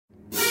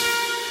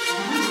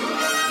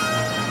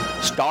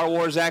Star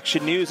Wars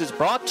Action News is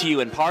brought to you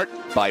in part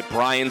by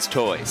Brian's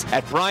Toys.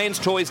 At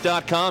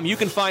brianstoys.com, you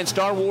can find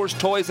Star Wars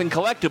toys and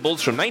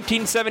collectibles from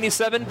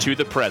 1977 to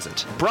the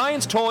present.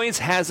 Brian's Toys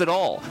has it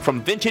all,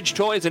 from vintage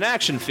toys and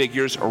action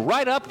figures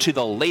right up to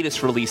the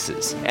latest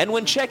releases. And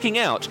when checking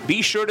out,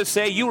 be sure to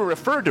say you were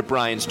referred to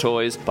Brian's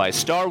Toys by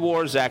Star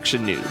Wars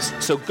Action News.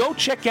 So go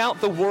check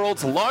out the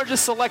world's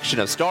largest selection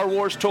of Star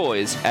Wars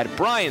toys at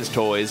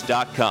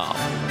brianstoys.com.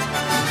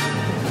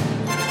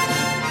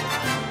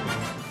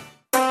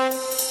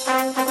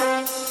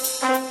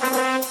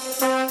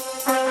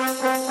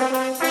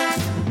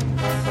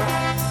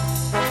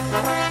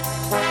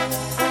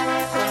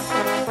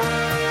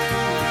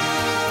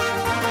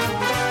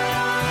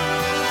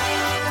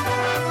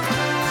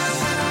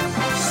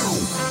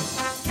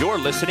 You're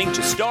listening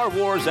to Star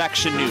Wars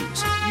Action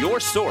News, your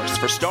source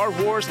for Star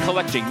Wars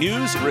collecting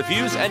news,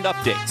 reviews, and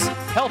updates,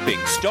 helping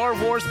Star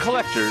Wars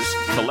collectors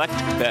collect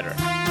better.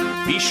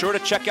 Be sure to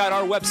check out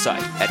our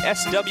website at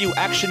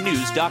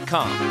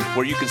swactionnews.com,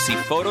 where you can see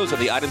photos of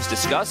the items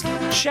discussed,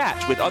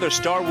 chat with other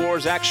Star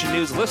Wars Action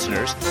News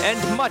listeners,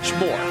 and much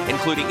more,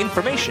 including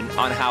information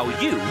on how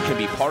you can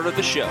be part of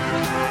the show.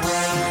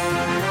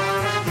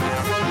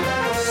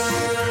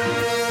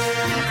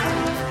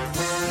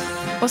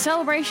 Well,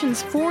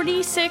 Celebration's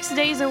 46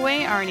 days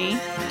away, Arnie.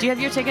 Do you have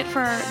your ticket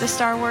for the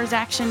Star Wars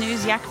Action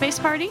News Yak Face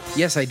Party?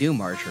 Yes, I do,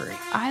 Marjorie.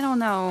 I don't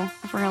know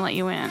if we're going to let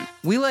you in.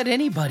 We let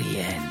anybody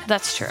in.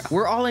 That's true.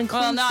 We're all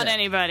inclusive. Well, not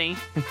anybody.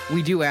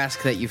 We do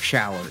ask that you've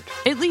showered.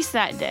 At least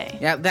that day.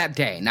 Yeah, that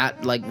day.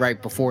 Not like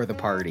right before the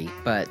party,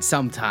 but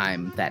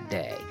sometime that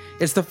day.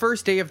 It's the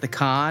first day of the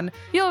con.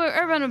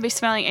 Everyone will be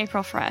smelling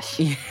April fresh.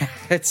 Yeah,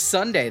 it's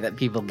Sunday that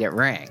people get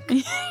rank.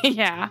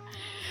 Yeah.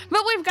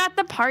 But we've got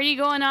the party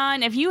going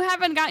on. If you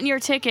haven't gotten your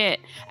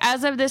ticket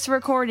as of this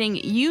recording,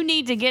 you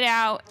need to get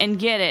out and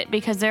get it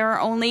because there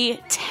are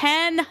only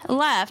 10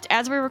 left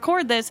as we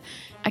record this.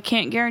 I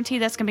can't guarantee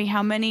that's going to be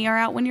how many are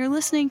out when you're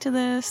listening to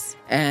this.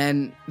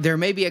 And there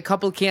may be a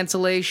couple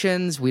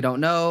cancellations. We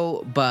don't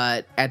know.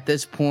 But at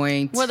this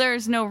point... Well,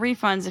 there's no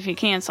refunds if you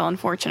cancel,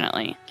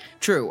 unfortunately.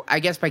 True. I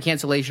guess by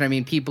cancellation, I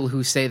mean people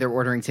who say they're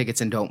ordering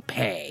tickets and don't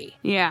pay.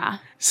 Yeah.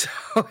 So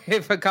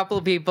if a couple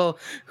of people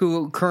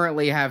who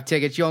currently have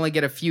tickets, you only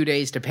get a few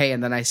days to pay,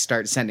 and then I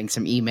start sending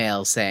some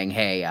emails saying,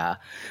 hey,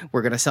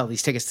 we're going to sell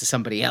these tickets to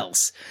somebody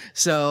else.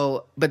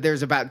 So, but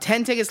there's about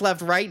 10 tickets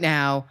left right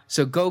now,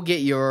 so go get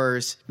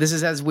yours. This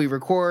is as we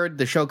record.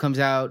 The show comes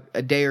out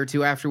a day or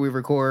two after we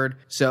record.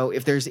 So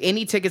if there's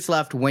any tickets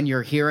left when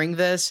you're hearing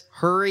this,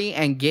 hurry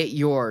and get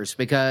yours,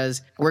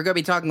 because we're going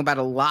to be talking about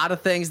a lot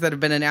of things that have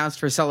been announced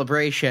for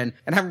Celebration,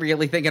 and I'm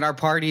really thinking our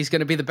party is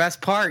going to be the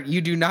best part.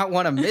 You do not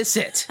want to miss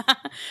it.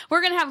 We're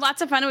going to have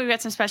lots of fun. We've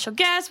got some special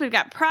guests. We've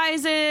got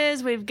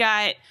prizes. We've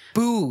got...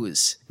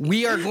 booze.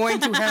 We are going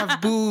to have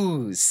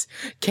booze.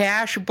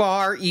 Cash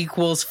bar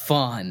equals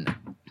fun.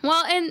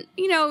 Well, and,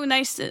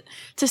 nice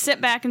to sit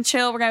back and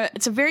chill.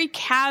 It's a very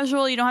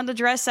casual. You don't have to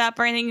dress up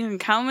or anything. You can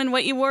come in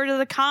what you wore to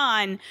the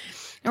con.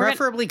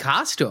 Preferably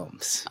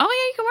costumes. Oh,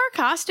 yeah, you can wear a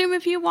costume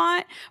if you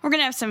want. We're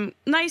going to have some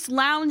nice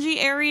loungy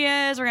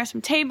areas. We're going to have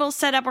some tables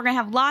set up. We're going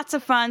to have lots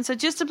of fun. So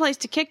just a place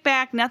to kick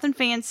back, nothing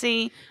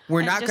fancy.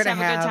 We're not going to have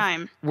a good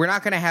time. We're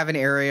not going to have an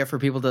area for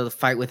people to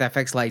fight with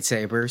FX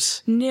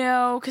lightsabers.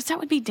 No, because that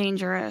would be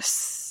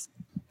dangerous.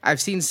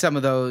 I've seen some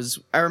of those.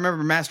 I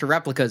remember Master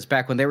Replicas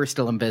back when they were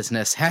still in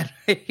business had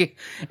a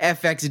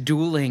FX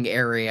dueling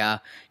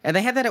area. And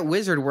they had that at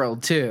Wizard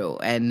World, too.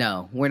 And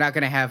no, we're not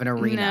going to have an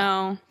arena.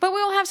 No, but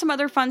we'll have some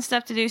other fun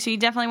stuff to do, so you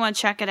definitely want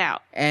to check it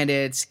out. And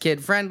it's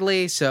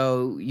kid-friendly,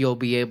 so you'll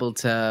be able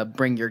to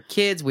bring your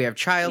kids. We have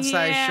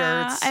child-size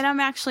shirts. And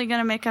I'm actually going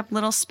to make up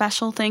little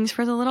special things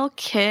for the little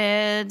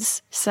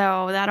kids,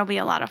 so that'll be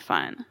a lot of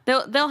fun.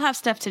 They'll have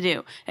stuff to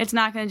do. It's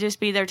not going to just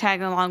be they're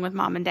tagging along with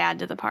mom and dad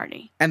to the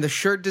party. And the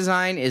shirt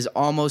design is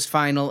almost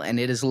final, and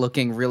it is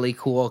looking really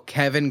cool.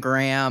 Kevin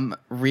Graham,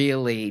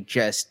 really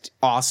just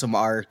awesome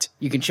art.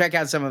 You can check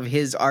out some of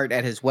his art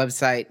at his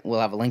website.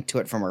 We'll have a link to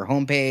it from our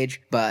homepage,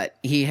 but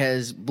he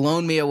has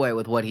blown me away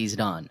with what he's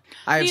done.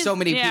 I have so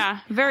many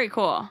very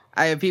cool.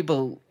 I have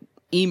people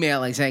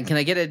emailing saying, can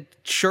I get a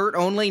shirt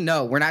only?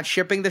 No, we're not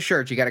shipping the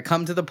shirt. You got to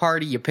come to the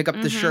party. You pick up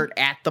the shirt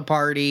at the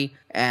party,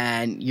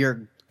 and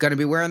you're going to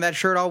be wearing that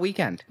shirt all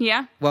weekend.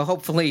 Yeah. Well,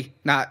 hopefully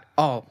not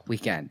all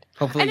weekend.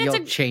 Hopefully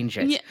you'll change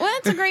it. Yeah, well,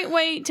 it's a great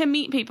way to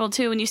meet people,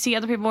 too. When you see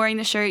other people wearing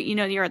the shirt,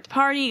 you're at the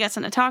party, you got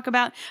something to talk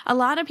about. A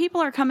lot of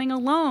people are coming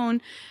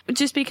alone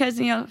just because,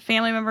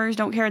 family members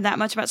don't care that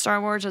much about Star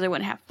Wars or they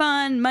wouldn't have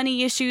fun,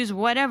 money issues,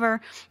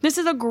 whatever. This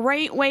is a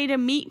great way to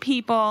meet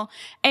people,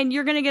 and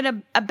you're going to get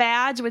a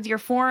badge with your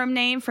forum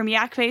name from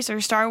Yak Face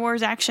or Star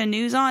Wars Action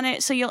News on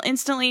it, so you'll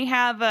instantly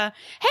have a,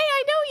 hey,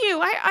 I know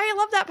you. I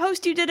love that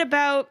post you did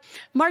about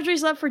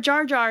Marjorie's love for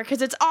Jar Jar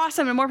because it's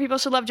awesome and more people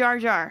should love Jar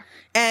Jar.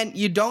 And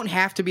you don't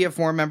have to be a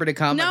forum member to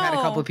come. No. I've had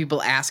a couple of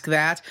people ask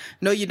that.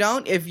 No, you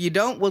don't. If you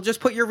don't, we'll just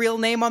put your real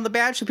name on the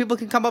badge so people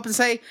can come up and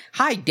say,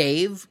 hi,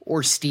 Dave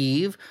or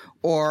Steve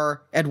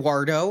or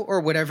Eduardo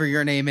or whatever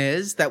your name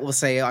is that will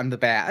say on the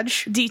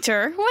badge.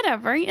 Dieter,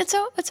 whatever. It's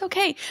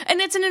okay. And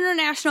it's an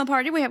international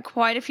party. We have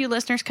quite a few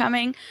listeners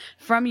coming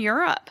from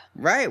Europe.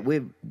 Right.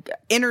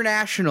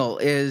 International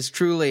is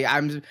truly,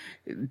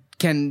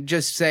 can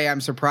just say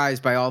I'm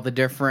surprised by all the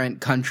different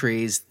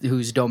countries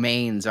whose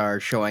domains are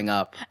showing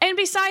up. And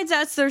besides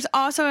us, there's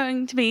also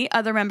going to be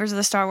other members of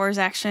the Star Wars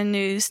Action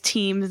News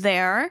team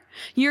there.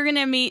 You're going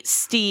to meet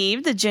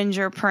Steve, the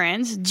Ginger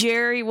Prince.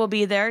 Jerry will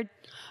be there.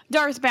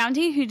 Darth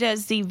Bounty, who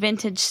does the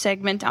vintage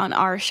segment on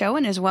our show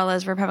and as well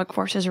as Republic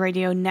Forces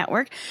Radio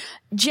Network.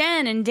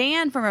 Jen and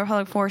Dan from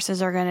Republic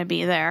Forces are going to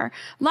be there.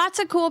 Lots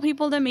of cool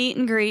people to meet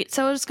and greet,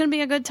 so it's going to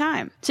be a good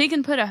time. So you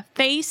can put a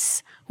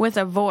face with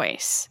a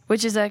voice,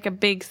 which is like a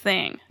big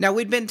thing. Now,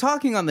 we'd been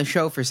talking on the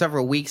show for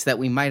several weeks that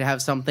we might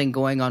have something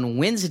going on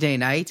Wednesday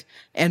night,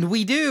 and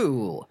we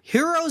do.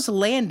 Heroes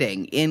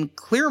Landing in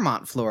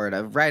Clearmont,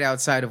 Florida, right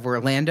outside of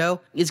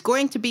Orlando, is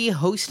going to be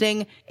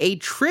hosting a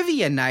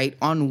trivia night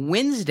on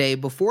Wednesday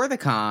before the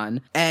con,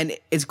 and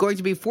it's going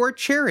to be for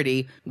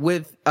charity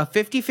with a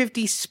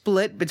 50-50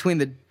 split between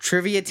the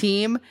trivia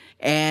team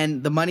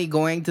and the money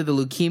going to the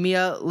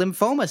Leukemia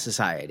Lymphoma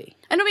Society.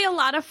 And it'll be a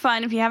lot of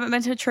fun. If you haven't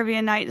been to a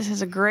trivia night, this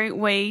is a great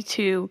way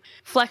to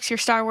flex your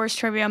Star Wars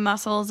trivia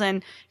muscles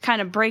and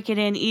kind of break it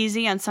in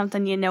easy on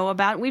something you know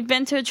about. We've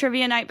been to a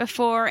trivia night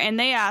before, and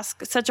they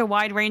ask such a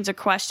wide range of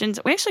questions.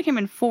 We actually came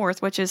in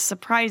fourth, which is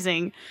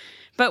surprising.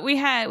 But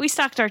we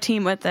stocked our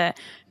team with a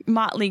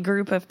motley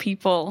group of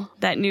people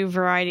that knew a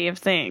variety of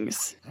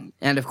things.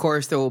 And of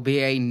course, there will be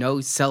a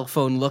no cell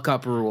phone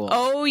lookup rule.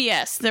 Oh,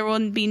 yes. There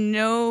will be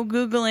no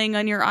Googling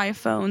on your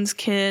iPhones,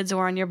 kids,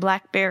 or on your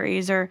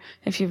Blackberries, or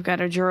if you've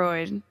got a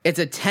Droid. It's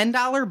a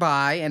 $10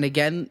 buy, and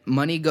again,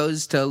 money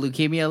goes to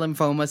Leukemia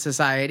Lymphoma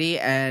Society,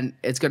 and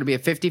it's going to be a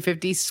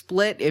 50-50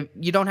 split. If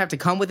you don't have to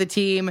come with a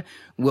team,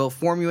 we'll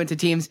form you into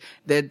teams.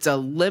 It's a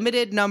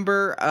limited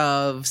number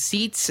of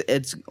seats.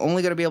 It's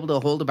only going to be able to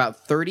hold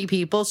about 30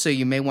 people, so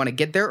you may want to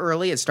get there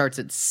early. It starts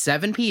at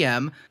 7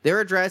 p.m.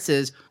 Their address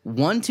is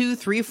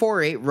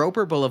 12348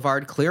 Roper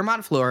Boulevard,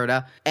 Clearmont,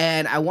 Florida.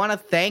 And I want to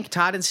thank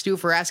Todd and Stu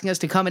for asking us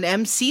to come and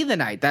MC the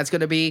night. That's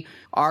going to be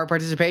our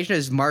participation,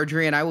 as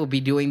Marjorie and I will be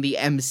doing the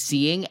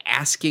MCing,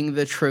 asking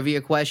the trivia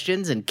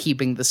questions and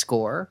keeping the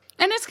score.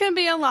 And it's going to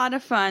be a lot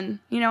of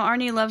fun. You know,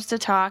 Arnie loves to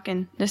talk,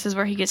 and this is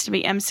where he gets to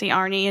be MC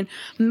Arnie. And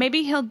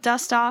maybe he'll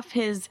dust off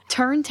his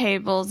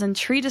turntables and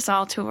treat us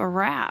all to a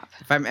rap.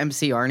 If I'm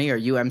MC Arnie, are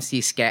you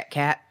MC Scat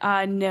Cat?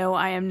 No,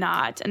 I am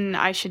not. And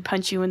I should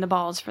punch you in the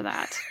balls for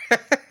that.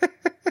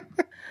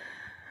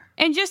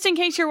 And just in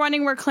case you're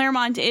wondering where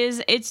Clearmont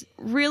is, it's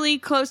really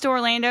close to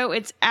Orlando.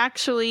 It's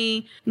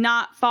actually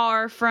not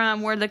far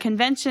from where the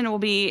convention will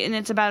be, and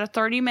it's about a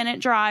 30-minute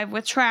drive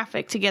with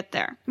traffic to get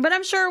there. But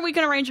I'm sure we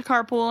can arrange a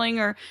carpooling,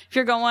 or if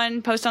you're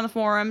going, post on the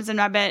forums, and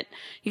I bet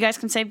you guys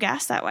can save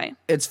gas that way.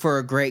 It's for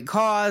a great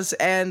cause,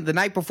 and the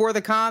night before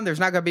the con,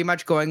 there's not going to be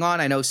much going on.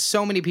 I know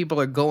so many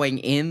people are going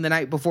in the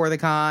night before the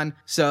con,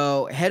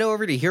 so head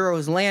over to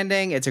Heroes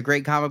Landing. It's a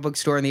great comic book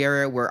store in the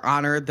area. We're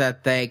honored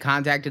that they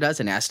contacted us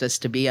and asked us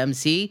to be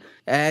MC,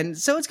 and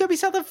so it's going to be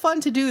something fun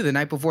to do the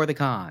night before the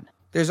con.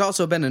 There's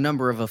also been a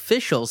number of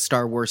official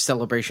Star Wars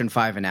Celebration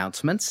 5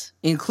 announcements,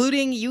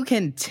 including you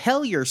can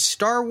tell your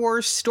Star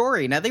Wars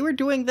story. Now, they were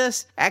doing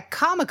this at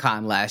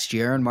Comic-Con last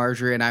year, and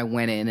Marjorie and I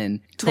went in and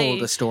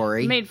told a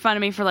story. Made fun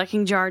of me for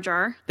liking Jar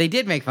Jar. They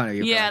did make fun of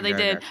you. Yeah, they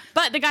did.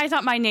 But the guy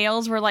thought my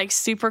nails were like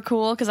super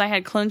cool because I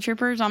had clone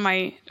troopers on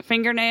my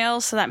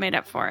fingernails, so that made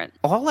up for it.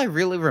 All I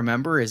really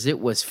remember is it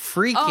was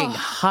freaking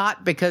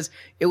hot because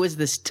it was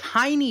this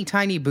tiny,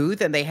 tiny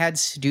booth, and they had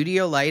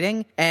studio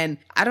lighting. And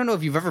I don't know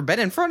if you've ever been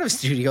in front of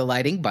studio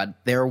lighting, but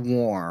they're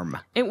warm.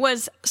 It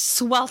was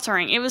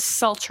sweltering. It was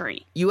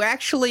sultry. You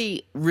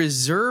actually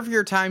reserve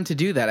your time to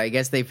do that. I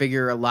guess they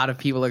figure a lot of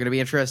people are going to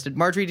be interested.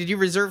 Marjorie, did you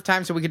reserve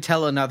time so we could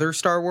tell another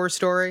Star Wars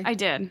story? I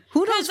did.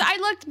 Who knows? I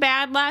looked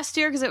bad last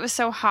year because it was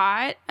so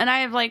hot, and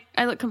I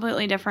look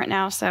completely different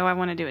now, so I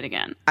want to do it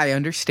again. I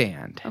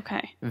understand.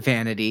 Okay.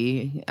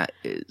 Vanity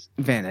is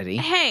vanity.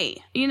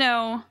 Hey,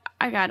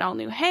 I got all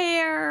new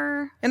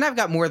hair. And I've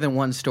got more than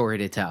one story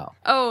to tell.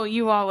 Oh,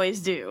 you always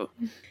do.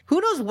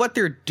 Who knows what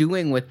they're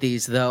doing with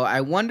these, though?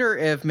 I wonder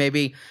if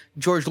maybe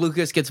George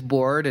Lucas gets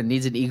bored and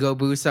needs an ego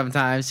boost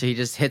sometimes, so he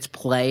just hits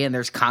play and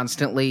there's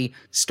constantly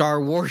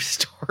Star Wars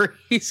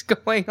stories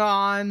going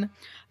on.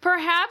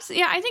 Perhaps,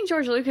 yeah, I think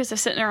George Lucas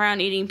is sitting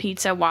around eating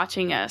pizza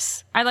watching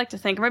us. I like to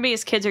think. Maybe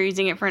his kids are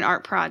using it for an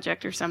art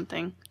project or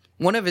something.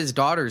 One of his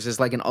daughters is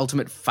like an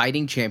ultimate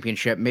fighting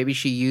championship. Maybe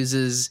she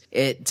uses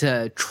it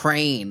to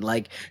train,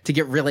 like to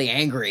get really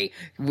angry.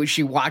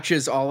 She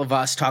watches all of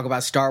us talk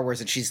about Star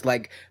Wars and she's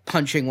like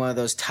punching one of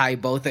those Tai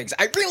Bo things.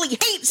 I really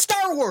hate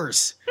Star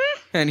Wars!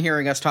 And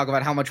hearing us talk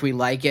about how much we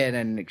like it,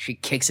 and she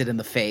kicks it in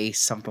the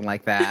face, something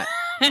like that.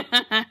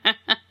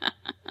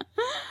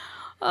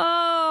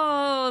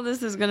 Oh,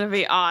 this is going to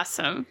be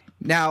awesome.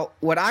 Now,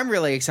 what I'm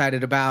really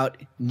excited about,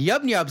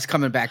 Yub Nub's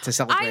coming back to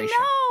Celebration. I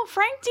know,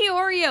 Frank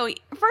DiOrio.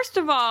 First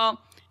of all,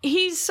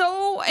 he's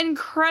so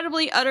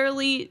incredibly,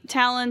 utterly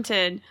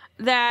talented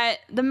that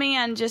the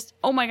man just,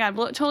 oh my God,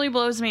 totally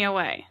blows me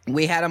away.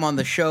 We had him on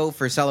the show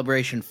for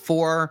Celebration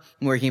 4,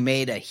 where he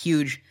made a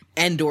huge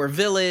Endor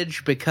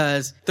village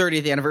because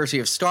 30th anniversary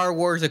of Star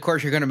Wars, of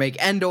course, you're going to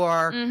make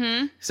Endor.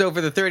 Mm-hmm. So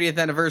for the 30th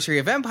anniversary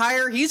of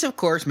Empire, he's, of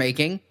course,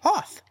 making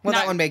Hoth. Well,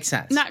 that one makes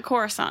sense. Not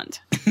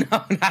Coruscant.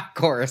 No, not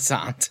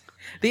Coruscant.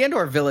 The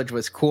Endor village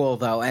was cool,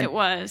 though. And it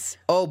was.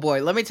 Oh,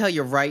 boy. Let me tell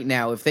you right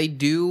now, if they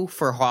do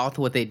for Hoth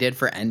what they did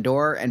for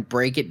Endor and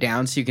break it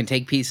down so you can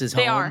take pieces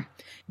home,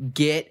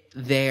 get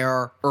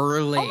there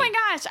early. Oh, my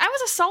gosh. I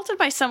was assaulted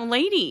by some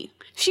lady.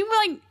 She,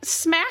 like,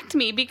 smacked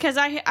me because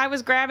I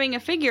was grabbing a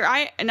figure.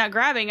 I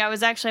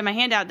was actually my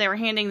hand out. They were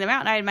handing them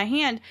out, and I had my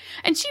hand.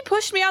 And she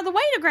pushed me out of the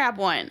way to grab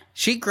one.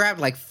 She grabbed,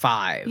 like,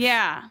 5.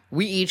 Yeah.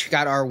 We each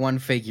got our one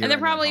figure. And they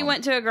probably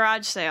went to a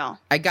garage sale.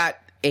 I got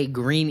a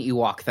green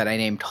Ewok that I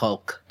named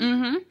Hulk.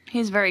 Mm-hmm.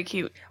 He's very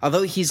cute.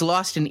 Although he's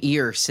lost an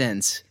ear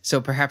since,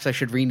 so perhaps I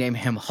should rename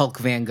him Hulk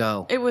Van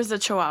Gogh. It was the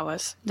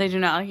Chihuahuas. They do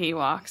not like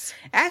Ewoks.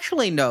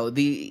 Actually, no.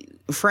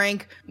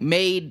 Frank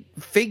made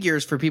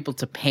figures for people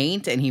to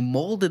paint, and he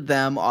molded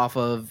them off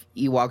of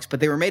Ewoks, but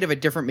they were made of a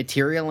different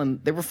material,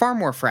 and they were far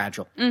more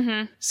fragile.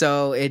 Mm-hmm.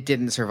 So it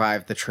didn't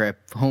survive the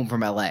trip home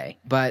from L.A.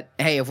 But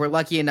hey, if we're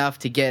lucky enough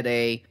to get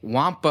a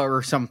Wampa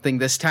or something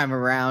this time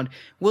around,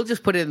 we'll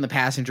just put it in the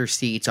passenger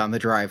seats on the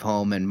drive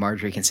home, and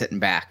Marjorie can sit in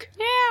back.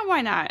 Yeah,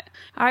 why not?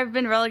 I've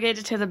been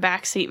relegated to the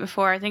back seat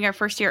before. I think our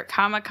first year at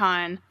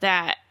Comic-Con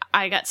that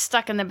I got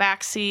stuck in the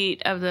back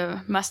seat of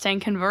the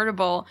Mustang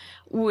convertible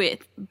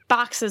with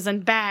boxes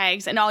and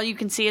bags, and all you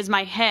can see is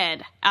my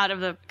head out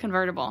of the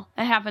convertible.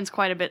 It happens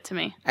quite a bit to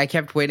me. I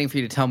kept waiting for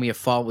you to tell me if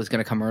fall was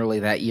going to come early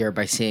that year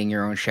by seeing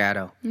your own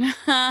shadow.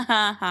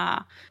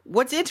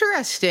 What's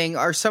interesting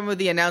are some of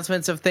the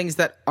announcements of things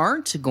that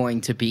aren't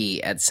going to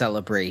be at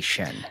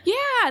Celebration.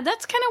 Yeah,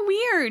 that's kind of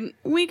weird.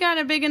 We got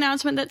a big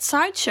announcement that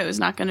Sideshow's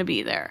not going to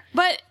be there.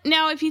 But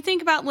now, if you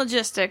think about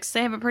logistics,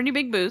 they have a pretty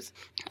big booth,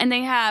 and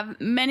they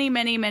have many,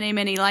 many, many,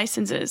 many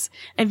licenses.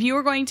 If you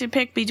were going to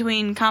pick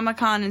between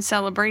Comic-Con and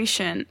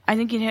Celebration, I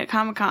think you'd hit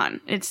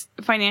Comic-Con. It's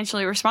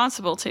financially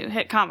responsible to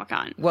hit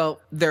Comic-Con.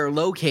 Well, they're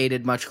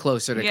located much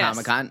closer to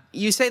Comic-Con.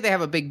 You say they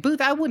have a big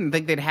booth. I wouldn't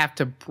think they'd have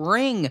to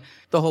bring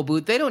the whole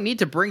booth. They don't need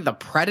to bring the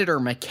Predator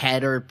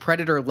maquette or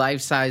Predator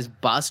life-size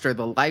bust or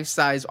the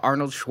life-size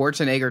Arnold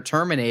Schwarzenegger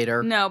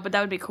Terminator. No, but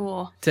that would be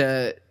cool.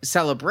 To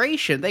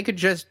Celebration, they could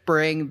just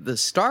bring the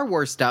Star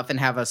Wars stuff and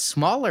have a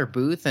smaller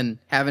booth and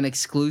have an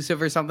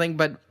exclusive or something.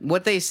 But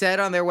what they said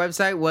on their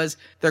website was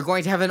they're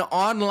going to have an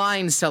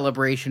online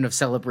celebration of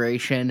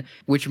Celebration,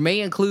 which may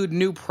include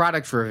new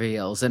product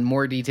reveals, and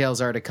more details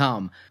are to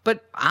come.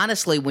 But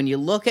honestly, when you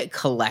look at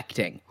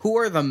collecting, who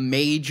are the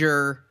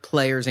major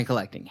players in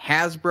collecting?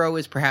 Hasbro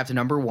is perhaps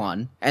number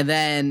one. And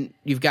then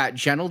you've got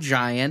Gentle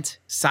Giant,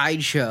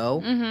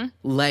 Sideshow,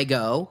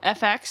 Lego,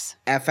 FX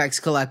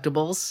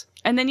Collectibles.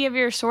 And then you have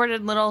your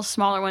assorted little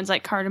smaller ones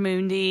like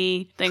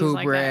Cartamundi, things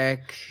like that.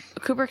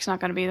 Kubrick's not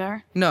going to be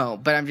there. No,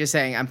 but I'm just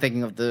saying, I'm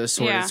thinking of the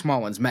assorted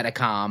small ones.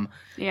 Metacom,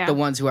 the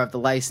ones who have the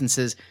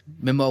licenses,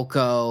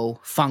 Mimoko,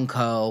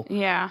 Funko.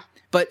 Yeah.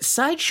 But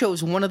Sideshow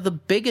is one of the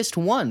biggest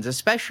ones,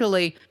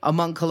 especially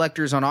among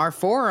collectors on our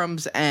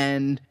forums.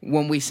 And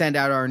when we send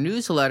out our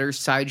newsletters,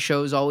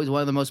 Sideshow is always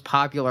one of the most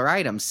popular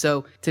items.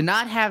 So to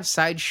not have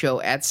Sideshow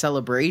at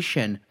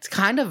Celebration, it's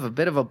kind of a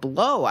bit of a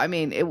blow. I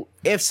mean,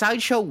 if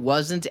Sideshow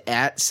wasn't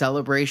at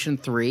Celebration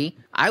 3,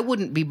 I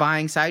wouldn't be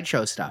buying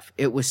Sideshow stuff.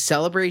 It was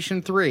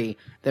Celebration 3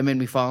 that made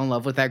me fall in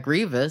love with that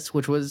Grievous,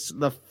 which was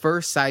the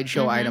first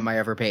Sideshow item I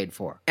ever paid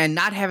for. And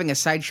not having a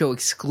Sideshow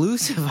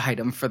exclusive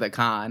item for the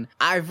con,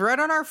 I've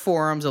read on our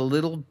forums a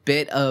little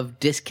bit of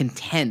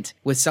discontent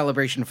with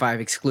Celebration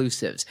 5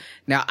 exclusives.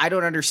 Now, I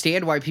don't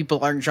understand why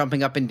people aren't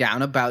jumping up and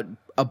down about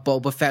a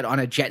Boba Fett on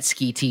a jet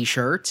ski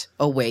t-shirt.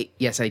 Oh, wait.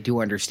 Yes, I do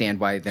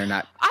understand why they're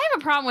not. I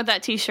have a problem with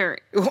that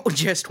t-shirt.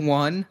 Just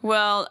one?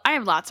 Well, I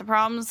have lots of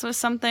problems with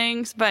some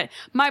things, but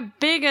my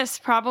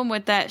biggest problem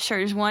with that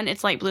shirt is, one,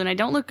 it's light blue, and I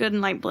don't look good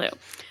in light blue.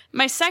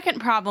 My second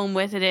problem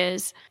with it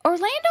is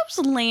Orlando's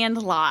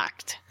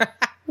landlocked.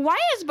 Why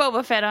is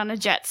Boba Fett on a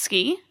jet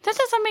ski? That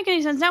doesn't make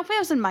any sense. Now, if it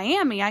was in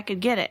Miami, I could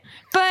get it.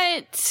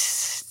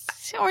 But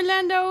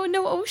Orlando,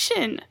 no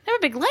ocean. They have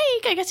a big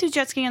lake. I guess he's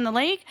jet skiing on the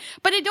lake.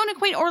 But I don't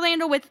equate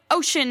Orlando with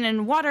ocean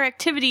and water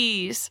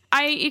activities.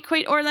 I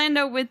equate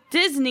Orlando with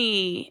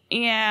Disney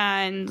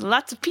and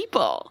lots of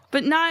people,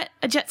 but not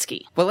a jet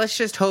ski. Well, let's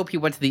just hope he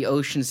went to the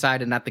ocean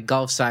side and not the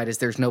Gulf side, as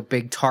there's no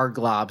big tar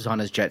globs on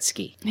his jet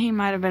ski. He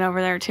might have been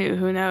over there too.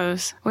 Who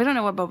knows? We don't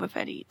know what Boba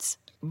Fett eats.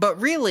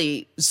 But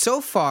really, so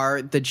far,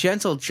 the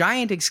Gentle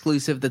Giant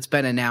exclusive that's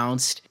been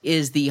announced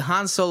is the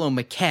Han Solo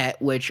maquette,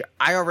 which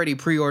I already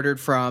pre-ordered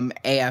from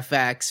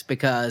AFX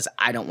because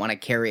I don't want to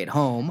carry it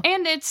home.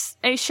 And it's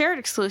a shared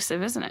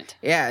exclusive, isn't it?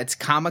 Yeah, it's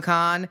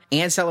Comic-Con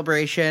and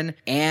Celebration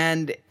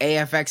and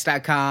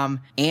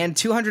AFX.com and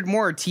 200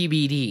 more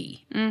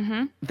TBD.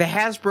 Mm-hmm. The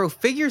Hasbro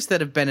figures that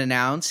have been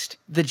announced,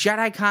 the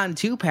JediCon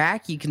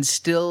 2-pack, you can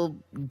still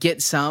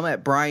get some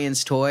at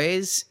Brian's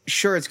Toys.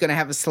 Sure, it's going to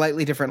have a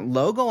slightly different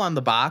logo on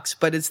the box,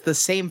 but it's the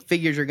same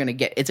figures you're going to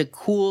get. It's a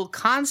cool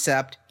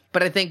concept,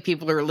 but I think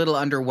people are a little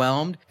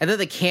underwhelmed. And then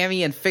the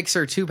Cammy and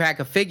Fixer 2-pack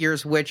of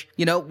figures, which,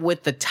 you know,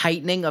 with the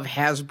tightening of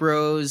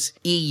Hasbro's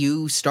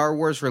EU Star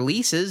Wars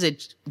releases,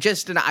 it's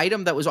just an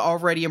item that was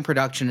already in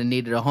production and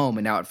needed a home,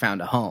 and now it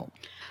found a home.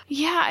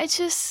 Yeah, it's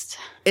just...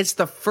 It's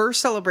the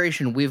first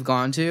celebration we've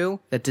gone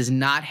to that does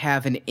not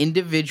have an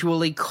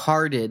individually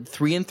carded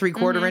 3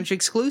 3/4 inch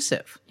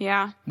exclusive.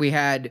 Yeah. We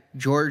had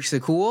George the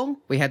Cool,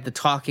 we had the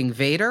Talking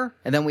Vader,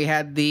 and then we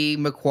had the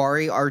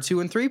Macquarie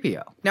R2 and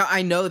 3PO. Now,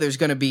 I know there's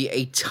going to be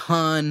a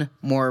ton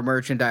more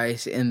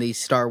merchandise in the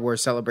Star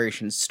Wars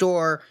Celebration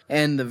store,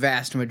 and the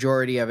vast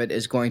majority of it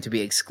is going to be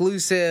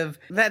exclusive.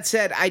 That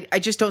said, I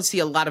just don't see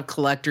a lot of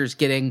collectors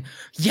getting,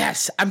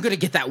 yes, I'm going to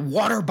get that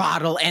water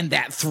bottle and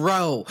that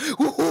throw.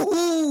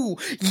 Woo-hoo-hoo!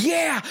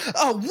 Yeah,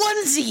 a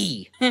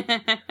onesie!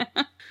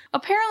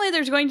 Apparently,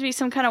 there's going to be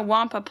some kind of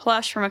Wampa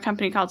plush from a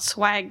company called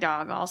Swag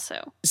Dog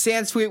also.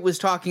 Sansweet was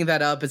talking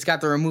that up. It's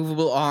got the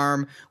removable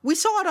arm. We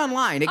saw it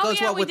online. It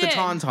goes well with the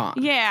Tauntaun.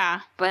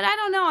 Yeah, but I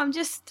don't know.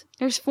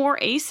 There's 4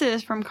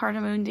 aces from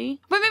Cardamundi.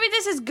 But maybe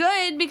this is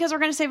good because we're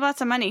going to save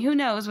lots of money. Who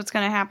knows what's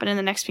going to happen in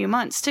the next few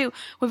months, too.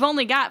 We've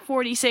only got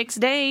 46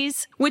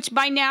 days, which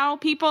by now,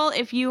 people,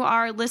 if you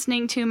are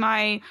listening to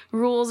my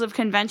rules of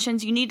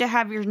conventions, you need to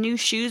have your new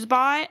shoes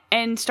bought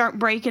and start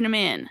breaking them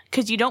in.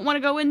 Because you don't want to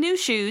go with new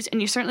shoes,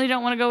 and you certainly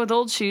don't want to go with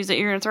old shoes that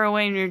you're going to throw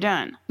away when you're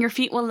done. Your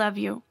feet will love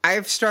you.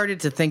 I've started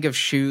to think of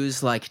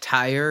shoes like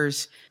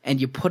tires, and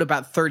you put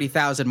about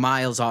 30,000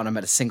 miles on them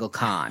at a single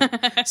con.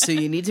 So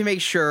you need to make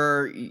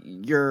sure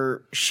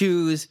your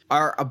shoes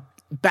are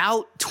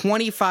about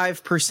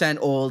 25%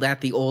 old at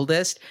the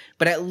oldest,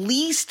 but at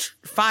least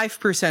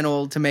 5%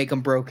 old to make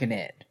them broken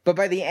in. But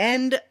by the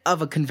end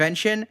of a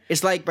convention,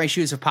 it's like my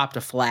shoes have popped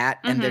a flat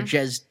and they're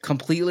just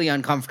completely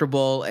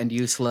uncomfortable and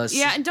useless.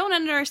 Yeah, and don't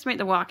underestimate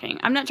the walking.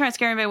 I'm not trying to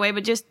scare anybody away,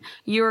 but just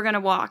you're going to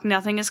walk.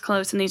 Nothing is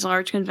close in these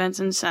large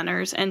convention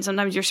centers, and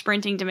sometimes you're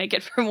sprinting to make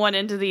it from one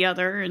end to the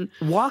other. And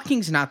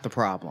walking's not the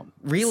problem.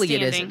 Really,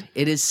 standing. It isn't.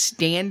 It is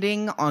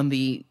standing on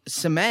the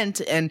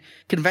cement, and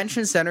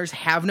convention centers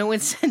have no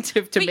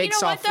incentive to make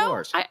soft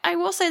floors. I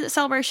will say that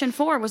Celebration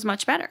 4 was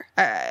much better.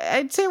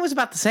 I'd say it was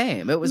about the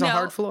same. It was a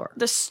hard floor.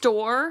 The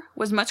store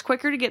was much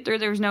quicker to get through.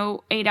 There was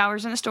no 8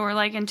 hours in the store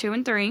like in 2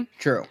 and 3.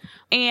 True.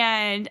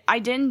 And I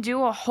didn't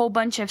do a whole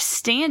bunch of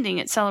standing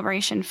at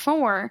Celebration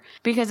 4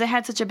 because it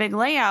had such a big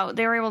layout.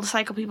 They were able to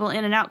cycle people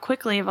in and out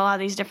quickly of a lot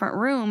of these different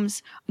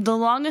rooms. The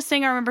longest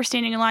thing I remember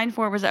standing in line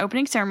for was the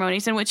opening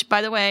ceremonies, in which,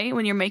 by the way,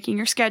 when you're making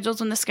your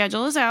schedules, when the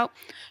schedule is out,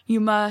 you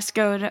must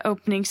go to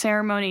opening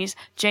ceremonies.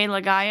 Jay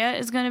Lagaya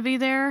is going to be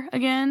there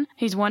again.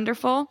 He's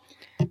wonderful.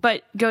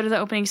 But go to the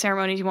opening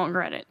ceremonies, you won't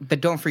regret it.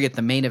 But don't forget,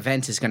 the main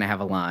event is going to have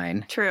a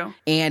line. True.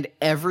 And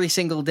every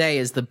single day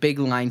is the big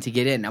line to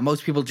get in. Now,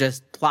 most people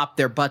just plop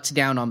their butts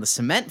down on the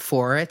cement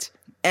for it.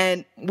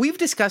 And we've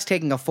discussed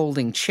taking a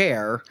folding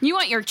chair. You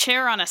want your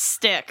chair on a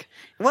stick.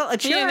 Well, a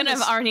chair you even have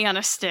Arnie on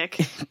a stick.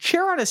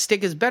 Chair on a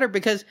stick is better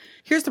because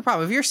here's the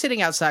problem. If you're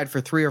sitting outside for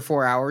 3 or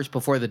 4 hours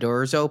before the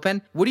doors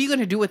open, what are you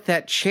going to do with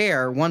that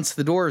chair once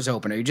the doors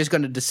open? Are you just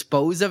going to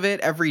dispose of it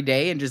every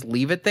day and just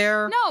leave it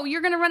there? No,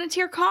 you're going to run it to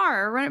your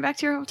car or run it back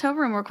to your hotel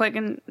room real quick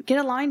and get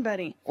a line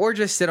buddy. Or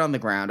just sit on the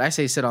ground. I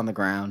say sit on the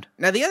ground.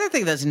 Now, the other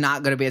thing that's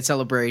not going to be at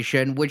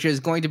Celebration, which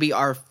is going to be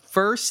our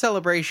first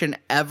celebration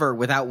ever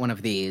without one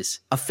of these,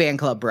 a fan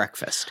club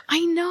breakfast. I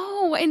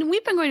know. And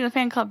we've been going to the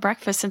fan club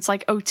breakfast since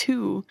like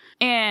 2002.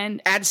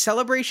 And at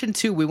Celebration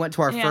 2, we went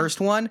to our first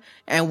one,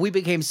 and we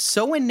became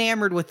so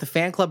enamored with the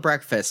fan club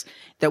breakfast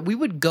that we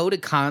would go to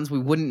cons we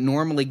wouldn't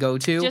normally go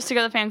to. Just to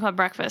go to the fan club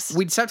breakfast.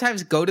 We'd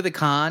sometimes go to the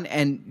con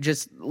and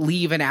just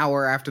leave an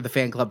hour after the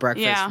fan club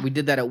breakfast. Yeah. We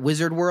did that at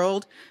Wizard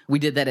World. We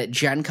did that at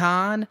Gen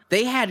Con.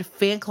 They had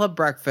fan club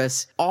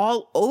breakfasts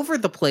all over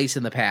the place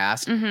in the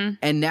past,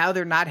 and now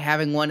they're not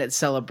having one at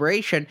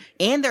Celebration,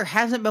 and there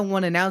hasn't been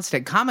one announced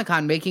at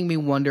Comic-Con, making me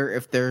wonder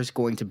if there's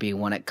going to be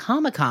one at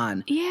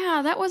Comic-Con.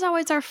 Yeah, that was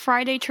always our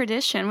Friday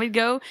tradition. We'd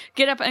go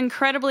get up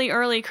incredibly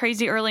early,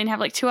 crazy early, and have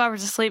like 2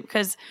 hours of sleep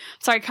because,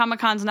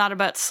 Comic-Con's not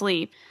about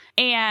sleep.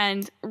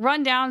 And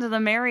run down to the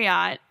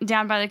Marriott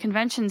down by the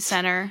convention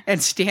center.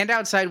 And stand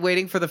outside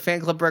waiting for the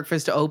fan club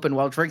breakfast to open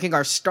while drinking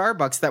our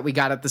Starbucks that we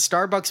got at the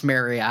Starbucks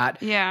Marriott.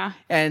 Yeah.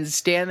 And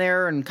stand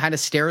there and kind of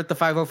stare at the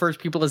 501st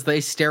people as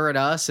they stare at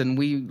us, and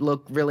we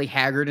look really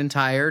haggard and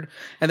tired.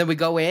 And then we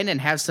go in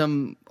and have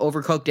some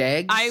overcooked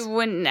eggs. I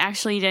wouldn't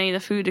actually eat any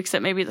of the food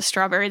except maybe the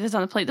strawberry that's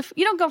on the plate.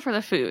 You don't go for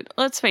the food.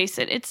 Let's face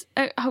it. It's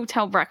a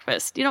hotel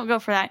breakfast. You don't go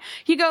for that.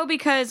 You go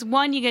because,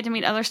 one, you get to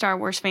meet other Star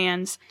Wars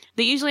fans.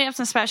 They usually have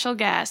some special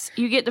guests.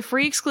 You get the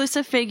free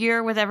exclusive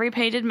figure with every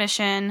paid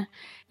admission.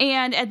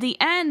 And at the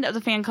end of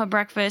the fan club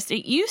breakfast,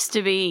 it used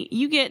to be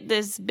you get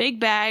this big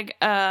bag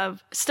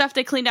of stuff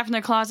they cleaned out from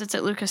their closets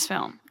at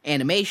Lucasfilm.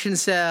 animation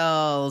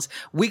cells.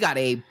 We got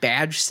a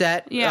badge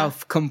set, a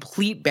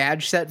complete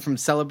badge set from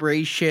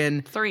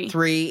Celebration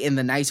 3 in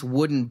the nice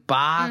wooden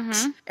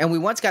box. And we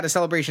once got a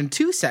Celebration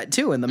 2 set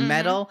too in the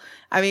metal.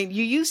 I mean,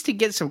 you used to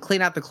get some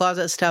clean out the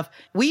closet stuff.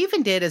 We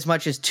even did as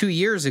much as 2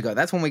 years ago.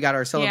 That's when we got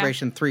our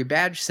Celebration 3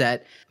 badge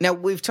set. Now,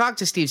 we've talked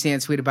to Steve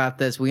Sansweet about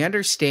this. We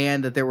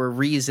understand that there were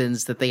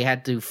reasons that they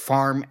had to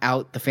farm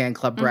out the fan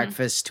club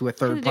breakfast to a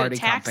third-party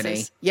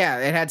company. Yeah,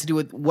 it had to do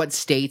with what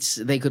states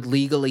they could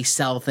legally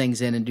sell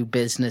things in and do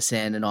business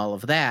in and all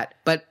of that.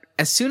 But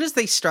as soon as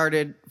they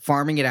started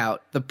farming it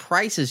out, the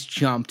prices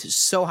jumped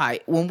so high.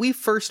 When we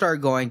first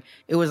started going,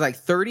 it was like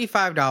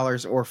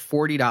 $35 or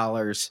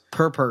 $40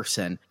 per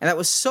person. And that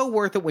was so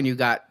worth it when you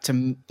got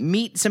to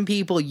meet some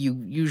people.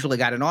 You usually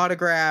got an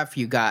autograph,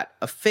 you got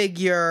a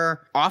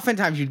figure.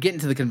 Oftentimes you'd get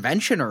into the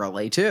convention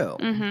early too.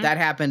 That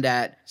happened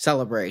at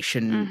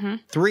Celebration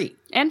 3.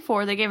 And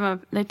 4, they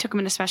took them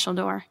in a special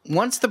door.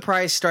 Once the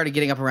price started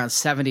getting up around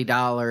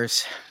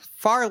 $70,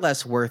 far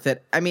less worth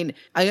it. I mean,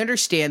 I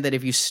understand that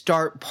if you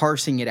start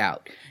parsing it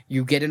out,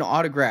 you get an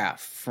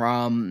autograph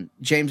from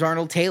James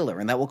Arnold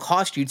Taylor, and that will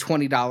cost you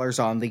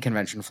 $20 on the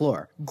convention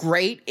floor.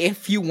 Great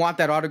if you want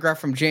that autograph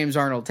from James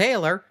Arnold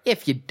Taylor.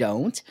 If you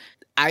don't,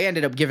 I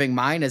ended up giving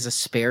mine as a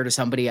spare to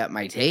somebody at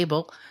my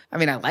table. I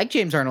mean, I like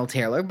James Arnold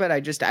Taylor, but I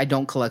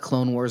don't collect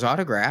Clone Wars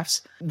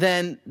autographs.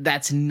 Then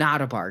that's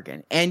not a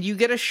bargain. And you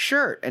get a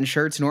shirt, and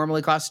shirts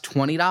normally cost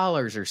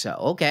 $20 or so.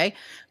 Okay.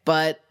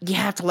 But you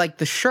have to like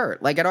the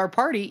shirt. Like at our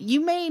party,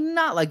 you may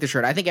not like the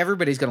shirt. I think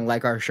everybody's going to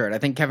like our shirt. I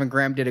think Kevin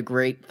Graham did a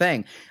great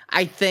thing.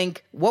 I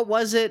think, what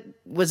was it?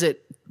 Was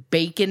it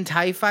bacon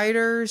TIE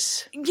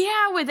fighters?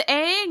 Yeah, with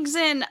eggs,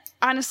 and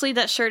honestly,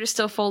 that shirt is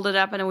still folded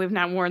up and we've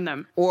not worn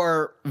them.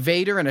 Or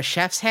Vader in a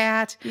chef's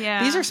hat.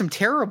 Yeah. These are some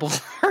terrible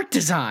art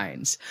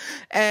designs.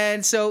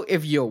 And so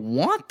if you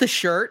want the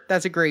shirt,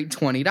 that's a great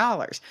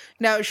 $20.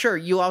 Now, sure,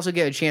 you also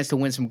get a chance to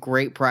win some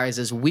great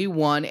prizes. We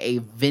won a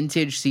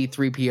vintage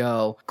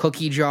C-3PO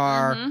cookie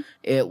jar.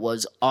 It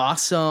was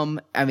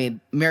awesome. I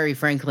mean, Mary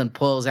Franklin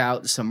pulls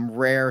out some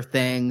rare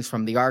things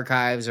from the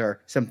archives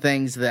or some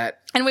things that...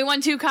 And we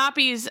won 2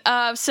 copies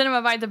of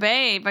Cinema by the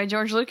Bay by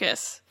George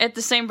Lucas at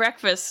the same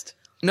breakfast.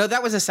 No,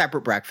 that was a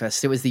separate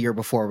breakfast. It was the year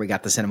before we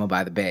got the Cinema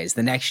by the Bays.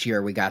 The next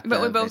year we got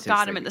But we both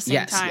got them at the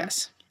same time.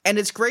 Yes. And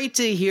it's great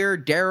to hear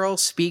Daryl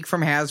speak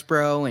from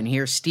Hasbro and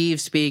hear Steve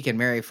speak and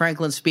Mary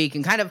Franklin speak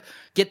and kind of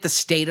get the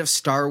state of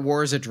Star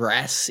Wars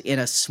address in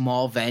a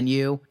small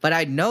venue. But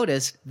I'd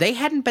noticed they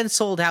hadn't been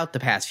sold out the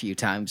past few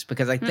times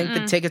because I think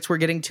the tickets were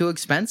getting too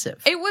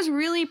expensive. It was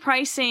really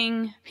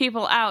pricing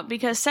people out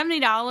because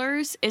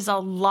 $70 is a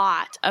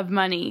lot of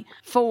money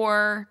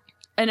for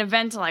an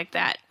event like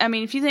that. I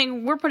mean, if you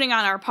think we're putting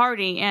on our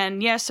party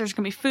and yes, there's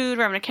going to be food,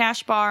 we're having a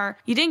cash bar.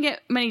 You didn't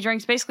get many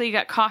drinks. Basically, you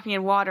got coffee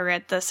and water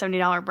at the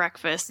 $70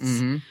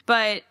 breakfasts.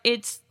 But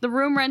it's the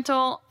room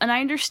rental, and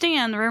I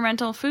understand the room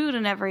rental, food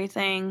and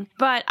everything,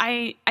 but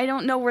I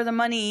don't know where the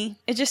money,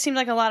 it just seemed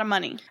like a lot of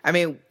money. I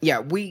mean, yeah,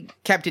 we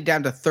kept it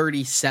down to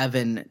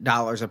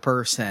 $37 a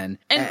person.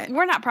 And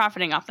we're not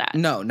profiting off that.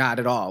 No, not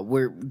at all.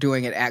 We're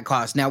doing it at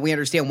cost. Now, we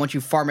understand once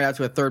you farm it out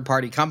to a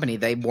third-party company,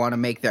 they want to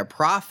make their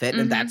profit,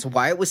 and that's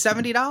why it was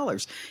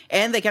 $70.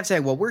 And they kept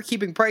saying, well, we're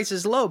keeping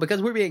prices low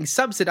because we're being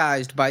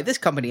subsidized by this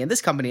company and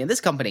this company and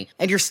this company.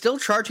 And you're still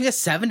charging us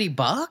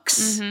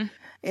 $70?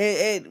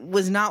 It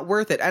was not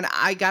worth it. And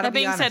I gotta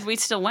be honest. That being said, we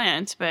still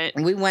went, but...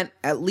 We went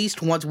at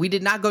least once. We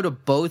did not go to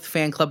both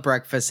fan club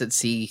breakfasts at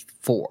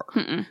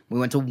C4. We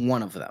went to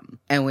one of them.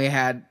 And we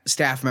had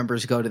staff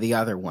members go to the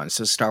other one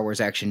so Star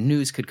Wars Action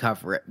News could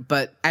cover it.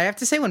 But I have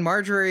to say, when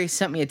Marjorie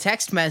sent me a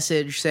text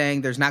message saying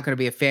there's not going to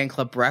be a fan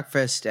club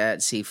breakfast at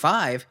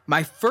C5,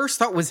 my first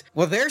thought was,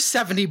 well, there's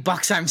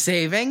 $70 I'm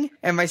saving.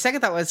 And my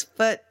second thought was,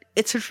 but...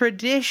 it's a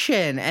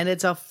tradition and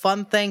it's a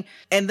fun thing.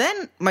 And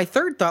then my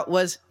third thought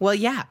was, well,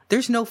 yeah,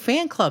 there's no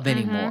fan club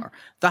anymore.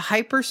 The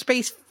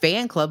Hyperspace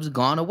fan club's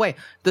gone away.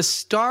 The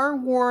Star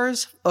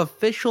Wars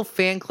official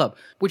fan club,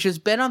 which has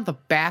been on the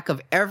back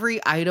of every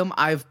item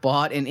I've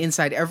bought and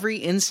inside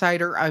every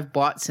insider I've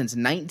bought since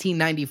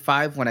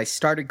 1995 when I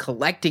started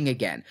collecting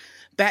again.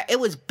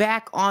 It was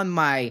back on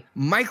my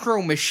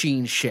Micro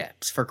Machine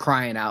ships, for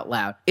crying out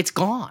loud. It's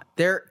gone.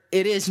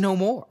 It is no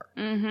more.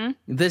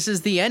 This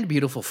is the end,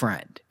 beautiful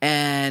friend.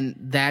 And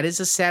that is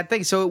a sad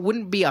thing. So it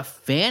wouldn't be a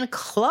fan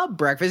club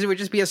breakfast. It would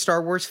just be a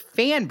Star Wars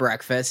fan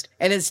breakfast.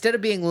 And instead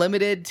of being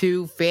limited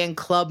to fan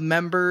club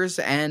members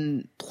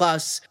and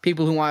plus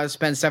people who want to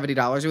spend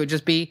 $70, it would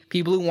just be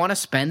people who want to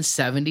spend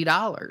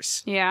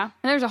 $70. Yeah.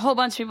 And there's a whole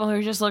bunch of people who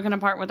are just looking to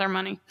part with their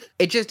money.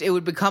 It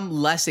would become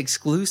less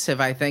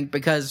exclusive, I think,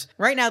 because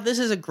right now this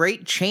is a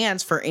great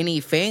chance for any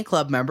fan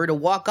club member to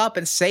walk up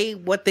and say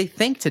what they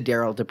think to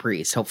Daryl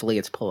DePriest. Hopefully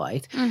it's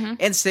polite.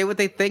 And say what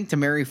they think to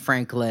Mary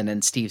Franklin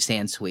and Steve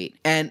Sansweet.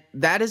 And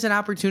that is an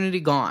opportunity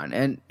gone.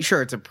 And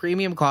sure, it's a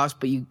premium cost,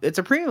 but it's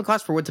a premium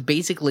cost for what's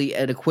basically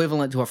an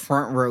equivalent to a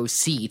front row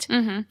seat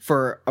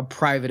for a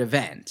private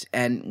event.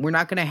 And we're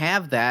not going to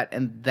have that.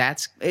 And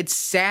it's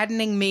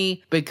saddening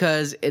me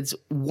because it's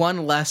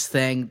one less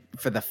thing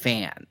for the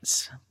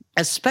fans.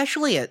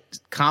 especially at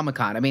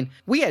Comic-Con. I mean,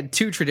 we had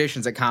two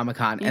traditions at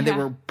Comic-Con, and they Yeah.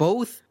 were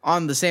both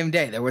on the same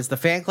day. There was the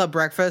fan club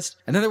breakfast,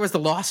 and then there was the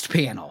Lost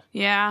panel.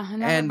 Yeah.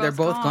 And they're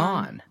both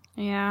gone.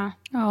 Yeah.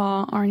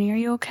 Oh, Arnie, are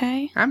you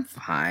okay? I'm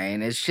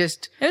fine. It's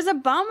just... It was a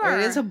bummer.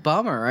 It is a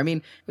bummer. I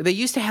mean, they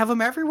used to have them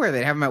everywhere.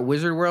 They'd have them at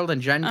Wizard World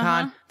and Gen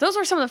Con. Those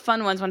were some of the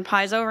fun ones when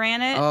Paizo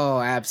ran it.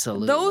 Oh,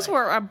 absolutely. Those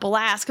were a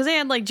blast because they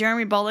had like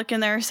Jeremy Bullock in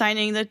there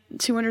signing the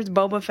 200th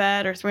Boba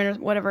Fett or 300th,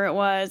 whatever it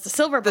was, the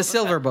silver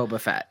Boba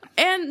Fett.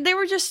 And they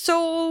were just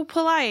so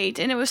polite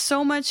and it was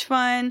so much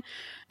fun.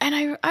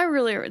 And I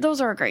really, those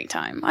are a great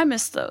time. I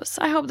miss those.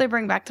 I hope they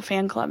bring back the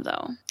fan club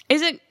though.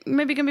 Is it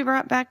maybe going to be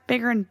brought back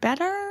bigger and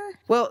better?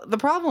 Well, the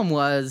problem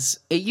was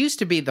it used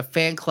to be the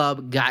fan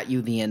club got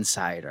you the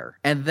insider,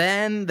 and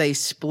then they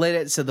split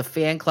it so the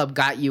fan club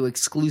got you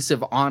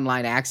exclusive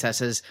online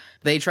accesses.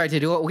 They tried to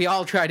do it. We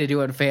all tried to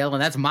do it and fail,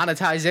 and that's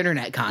monetized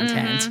internet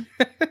content.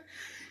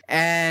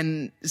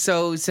 And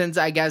so since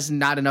I guess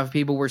not enough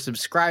people were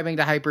subscribing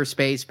to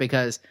Hyperspace,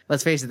 because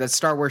let's face it, that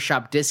Star Wars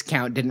Shop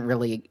discount didn't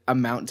really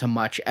amount to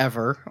much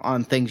ever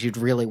on things you'd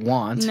really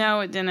want. No,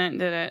 it didn't,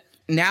 did it?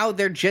 Now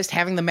they're just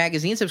having the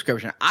magazine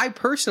subscription. I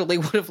personally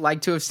would have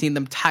liked to have seen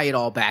them tie it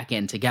all back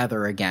in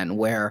together again,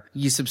 where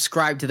you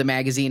subscribe to the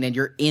magazine and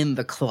you're in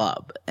the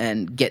club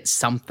and get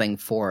something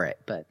for it.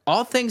 But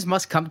all things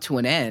must come to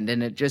an end,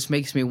 and it just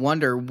makes me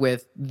wonder,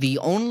 with the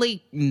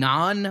only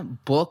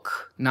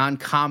non-book,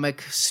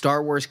 non-comic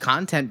Star Wars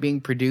content being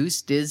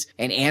produced is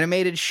an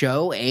animated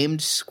show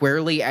aimed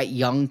squarely at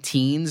young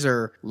teens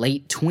or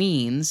late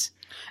tweens.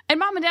 And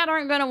mom and dad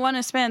aren't going to want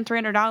to spend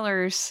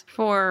 $300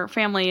 for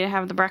family to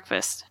have the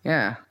breakfast.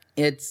 Yeah.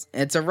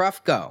 It's a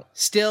rough go.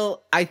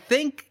 Still, I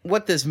think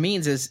what this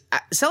means is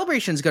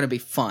Celebration is going to be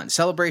fun.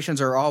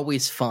 Celebrations are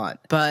always fun.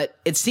 But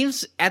it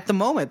seems at the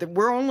moment that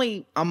we're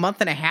only a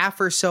month and a half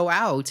or so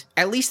out.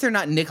 At least they're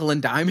not nickel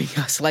and diming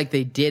us like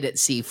they did at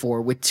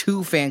C4 with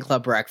 2 fan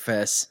club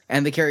breakfasts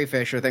and the Carrie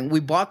Fisher thing.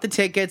 We bought the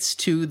tickets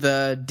to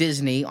the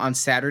Disney on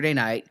Saturday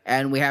night,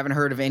 and we haven't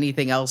heard of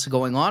anything else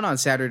going on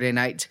Saturday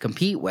night to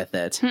compete with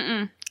it.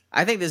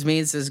 I think this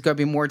means there's going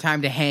to be more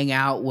time to hang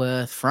out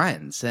with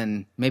friends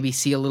and maybe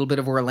see a little bit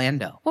of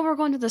Orlando. Well, we're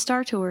going to the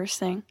Star Tours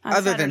thing on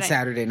Other than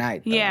Saturday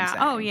night. Though, yeah.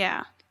 Oh,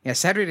 yeah. Yeah,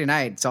 Saturday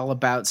night, it's all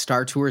about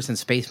Star Tours and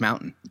Space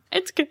Mountain.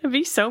 It's going to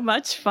be so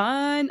much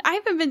fun. I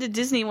haven't been to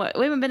Disney. We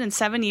haven't been in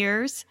 7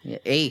 years. Yeah,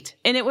 8.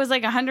 And it was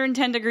like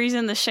 110 degrees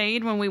in the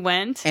shade when we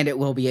went. And it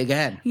will be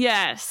again.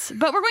 Yes.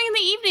 But we're going in the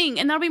evening,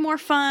 and that'll be more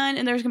fun.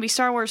 And there's going to be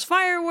Star Wars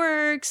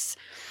fireworks.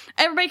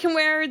 Everybody can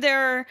wear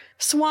their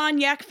swan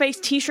yak face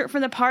t-shirt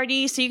from the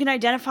party so you can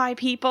identify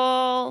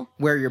people.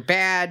 Wear your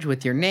badge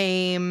with your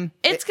name.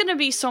 It's going to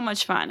be so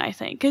much fun, I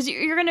think, because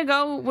you're going to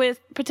go with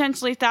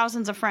potentially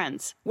thousands of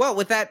friends. Well,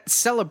 with that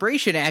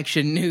Celebration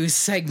Action news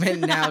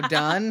segment now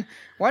done,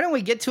 why don't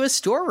we get to a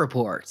store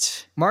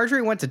report?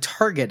 Marjorie went to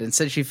Target and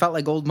said she felt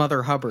like old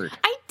Mother Hubbard.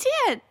 I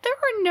did. There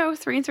were no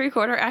 3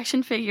 3/4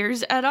 action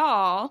figures at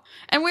all.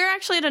 And we were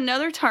actually at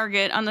another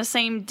Target on the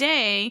same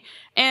day,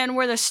 and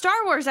where the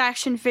Star Wars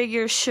action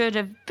figures should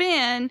have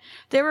been,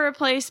 they were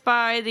replaced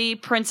by the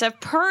Prince of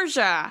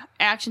Persia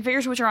action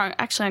figures, which are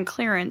actually on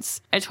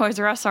clearance at Toys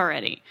R Us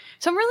already.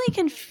 So I'm really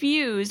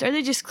confused. Are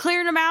they just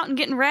clearing them out and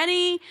getting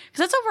ready?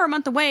 Because that's over a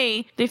month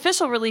away, the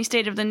official release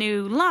date of the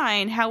new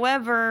line.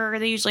 However,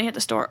 they usually hit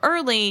the store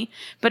early,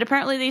 but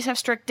apparently these have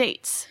strict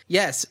dates.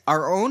 Yes,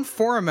 our own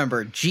forum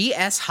member,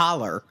 G.S.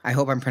 Holler, I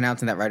hope I'm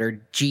pronouncing that right, or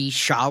G.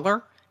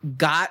 Schaller,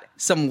 got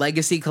some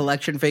Legacy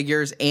Collection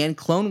figures and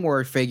Clone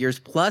Wars figures,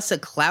 plus a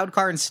Cloud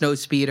Car and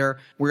Snowspeeder.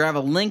 We're going to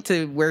have a link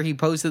to where he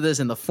posted this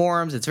in the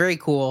forums. It's very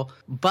cool.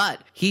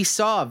 But he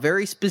saw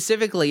very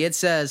specifically, it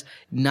says,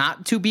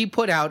 not to be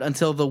put out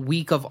until the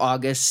week of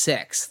August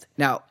 6th.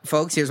 Now,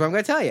 folks, here's what I'm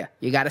going to tell you.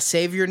 You got to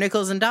save your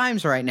nickels and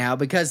dimes right now,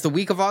 because the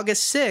week of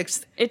August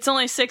 6th... It's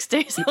only 6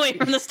 days away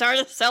from the start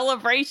of the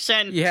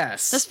celebration.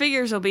 Yes. Those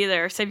figures will be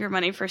there. Save your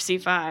money for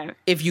C5.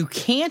 If you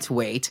can't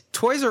wait,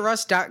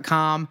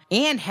 ToysRUs.com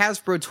and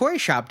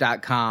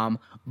HasbroToyShop.com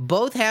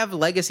both have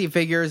Legacy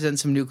figures and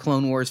some new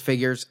Clone Wars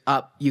figures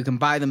up. You can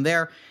buy them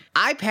there.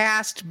 I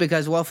passed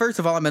because, well, first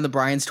of all, I'm in the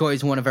Brian's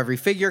Toys One of Every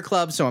Figure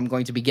Club, so I'm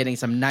going to be getting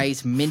some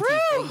nice minty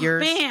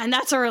figures. Man,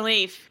 that's a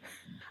relief.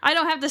 I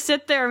don't have to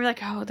sit there and be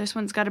like, oh, this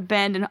one's got a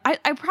bend. And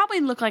I probably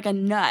look like a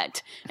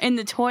nut in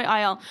the toy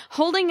aisle,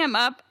 holding him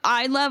up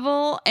eye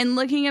level and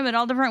looking at him in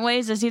all different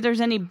ways to see if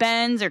there's any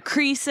bends or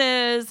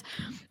creases.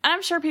 And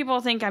I'm sure people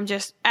think I'm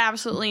just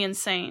absolutely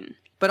insane.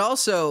 But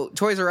also,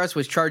 Toys R Us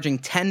was charging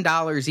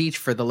 $10 each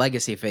for the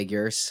Legacy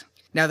figures.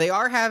 Now, they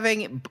are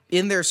having,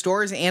 in their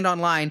stores and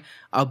online,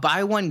 a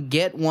buy one,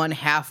 get one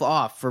half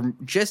off for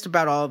just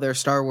about all of their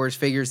Star Wars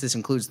figures. This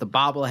includes the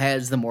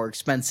bobbleheads, the more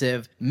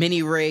expensive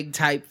mini-rig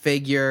type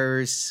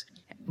figures.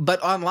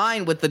 But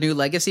online with the new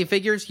Legacy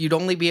figures, you'd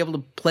only be able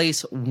to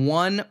place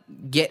one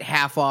get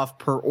half off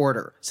per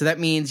order. So that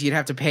means you'd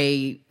have to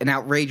pay an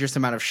outrageous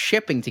amount of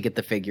shipping to get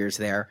the figures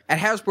there. At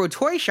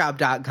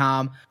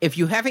HasbroToyShop.com, if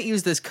you haven't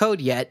used this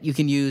code yet, you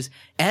can use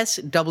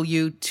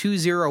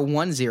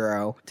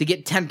SW2010 to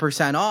get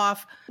 10%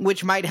 off,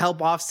 which might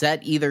help offset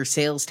either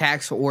sales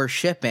tax or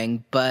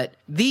shipping. But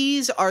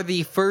these are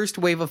the first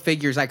wave of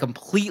figures. I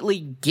completely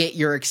get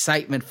your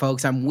excitement,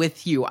 folks. I'm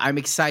with you. I'm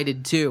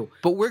excited too.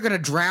 But we're going to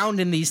drown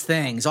in these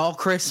things all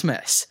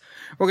Christmas.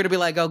 We're going to be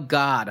like, oh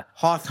God,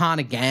 Hawthorne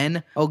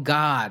again? Oh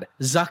God,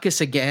 Zuckuss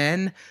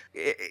again?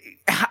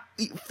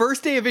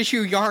 First day of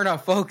issue Yarna,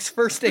 folks.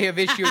 First day of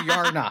issue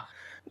Yarna.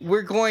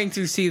 We're going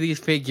to see these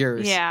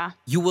figures. Yeah.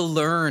 You will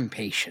learn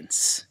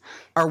patience.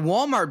 Our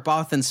Walmart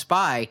Both and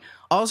Spy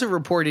also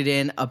reported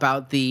in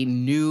about the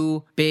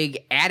new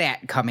big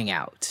AT-AT coming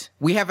out.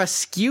 We have a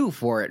SKU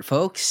for it,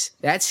 folks.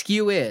 That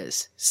SKU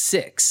is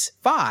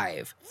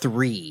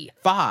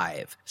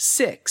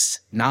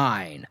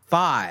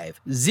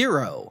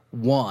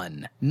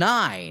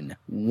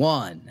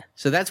 65356950191.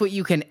 So that's what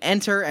you can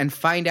enter and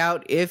find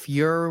out if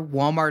your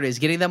Walmart is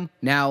getting them.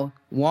 Now,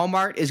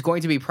 Walmart is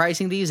going to be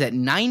pricing these at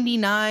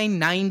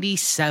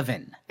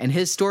 $99.97, and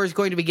his store is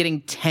going to be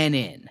getting 10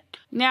 in.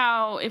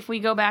 Now, if we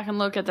go back and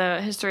look at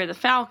the history of the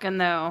Falcon,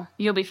 though,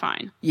 you'll be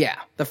fine. Yeah,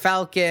 the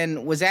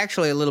Falcon was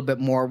actually a little bit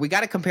more. We got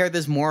to compare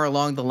this more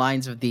along the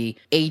lines of the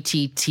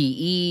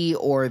ATTE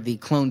or the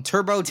Clone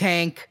Turbo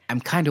Tank.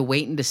 I'm kind of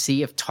waiting to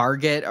see if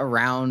Target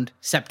around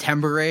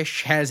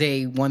September-ish has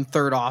a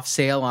 1/3 off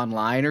sale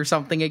online or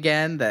something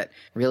again that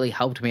really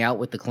helped me out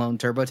with the Clone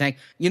Turbo Tank.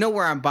 You know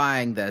where I'm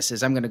buying this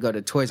is I'm going to go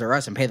to Toys R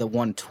Us and pay the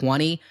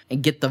 $120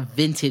 and get the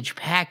vintage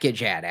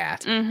package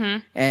AT-AT.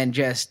 And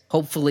just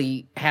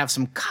hopefully have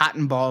some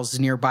cotton balls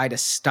nearby to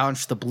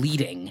staunch the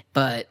bleeding.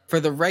 But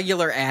for the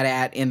regular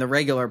AT-AT in the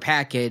regular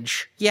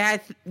package, yeah,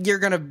 you're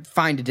going to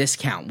find a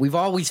discount. We've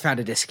always found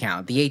a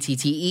discount. The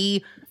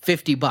ATTE,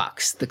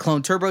 $50. The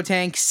Clone Turbo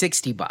Tank,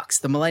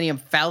 $60. The Millennium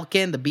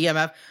Falcon, the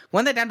BMF,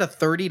 went that down to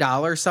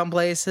 $30 some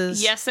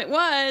places? Yes, it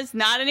was.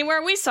 Not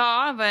anywhere we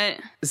saw, but...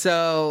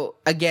 So,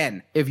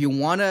 again, if you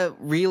want to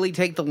really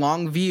take the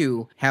long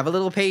view, have a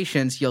little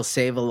patience, you'll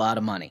save a lot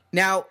of money.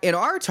 Now, in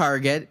our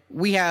Target,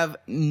 we have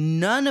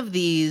none of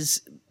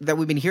these that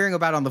we've been hearing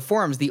about on the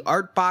forums, the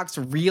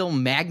Artbox Real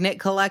Magnet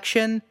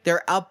Collection.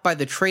 They're up by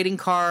the trading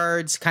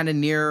cards, kind of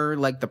near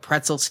like the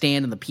pretzel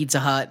stand and the Pizza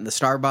Hut and the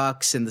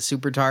Starbucks and the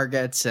Super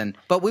Targets.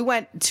 But we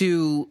went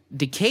to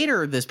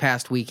Decatur this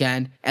past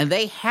weekend, and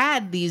they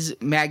had these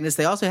magnets.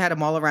 They also had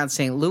them all around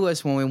St.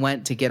 Louis when we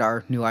went to get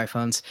our new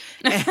iPhones.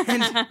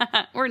 And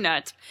we're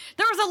nuts.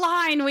 There was a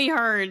line we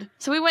heard,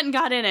 so we went and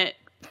got in it.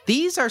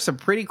 These are some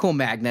pretty cool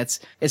magnets.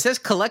 It says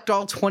collect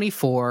all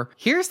 24.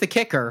 Here's the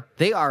kicker.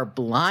 They are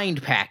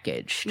blind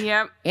packaged.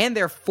 Yep. And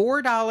they're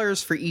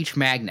 $4 for each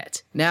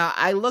magnet. Now,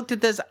 I looked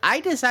at this. I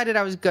decided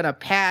I was going to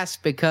pass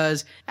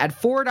because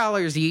at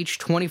 $4 each,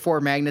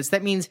 24 magnets,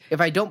 that means if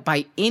I don't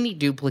buy any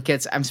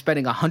duplicates, I'm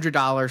spending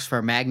 $100 for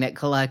a magnet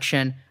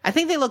collection. I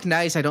think they look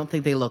nice. I don't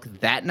think they look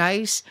that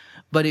nice.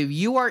 But if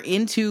you are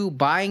into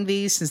buying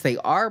these, since they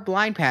are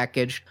blind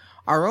packaged,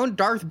 our own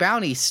Darth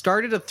Bounty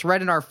started a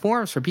thread in our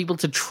forums for people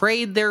to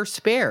trade their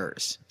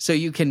spares. So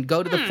you can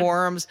go to the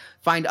forums,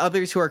 find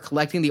others who are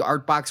collecting the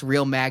Artbox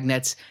Real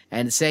Magnets,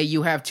 and say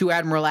you have 2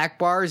 Admiral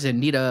Akbars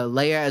and need a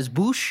Leia as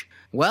Bouche.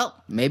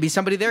 Well, maybe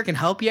somebody there can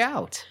help you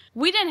out.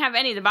 We didn't have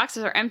any. The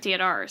boxes are empty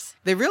at ours.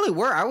 They really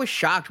were. I was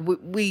shocked.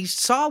 We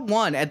saw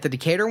one at the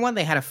Decatur one.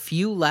 They had a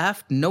few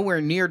left,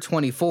 nowhere near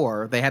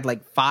 24. They had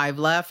like 5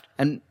 left.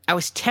 And I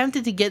was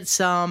tempted to get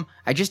some.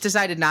 I just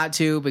decided not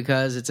to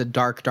because it's a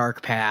dark,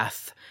 dark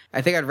path.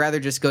 I think I'd rather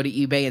just go to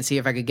eBay and see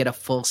if I could get a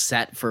full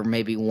set for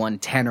maybe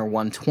 $110 or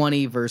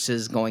 $120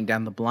 versus going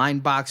down the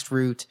blind boxed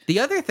route.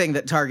 The other thing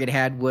that Target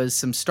had was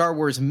some Star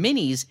Wars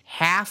minis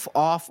half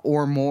off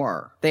or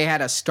more. They had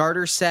a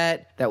starter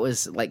set that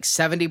was like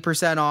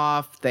 70%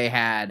 off. They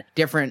had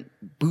different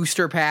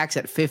booster packs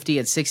at 50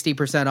 and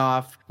 60%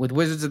 off. With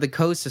Wizards of the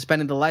Coast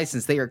suspending the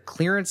license, they are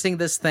clearancing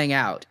this thing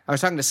out. I was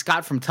talking to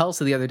Scott from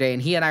Tulsa the other day,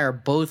 and he and I are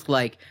both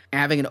like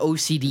having an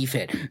OCD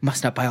fit.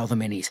 Must not buy all the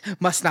minis.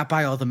 Must not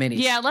buy all the minis.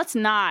 Yeah, let's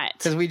not.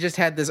 Because we just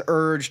had this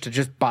urge to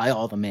just buy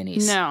all the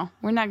minis. No,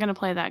 we're not going to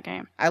play that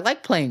game. I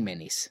like playing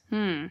minis.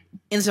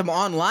 In some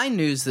online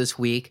news this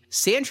week,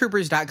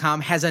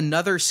 Sandtroopers.com has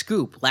another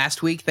scoop.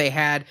 Last week they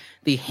had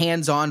the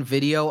hands-on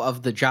video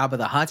of the Jabba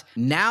the Hutt.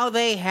 Now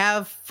they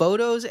have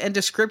photos and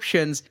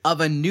descriptions of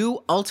a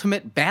new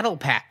Ultimate Battle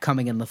Pack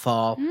coming in the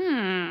fall.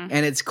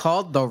 And it's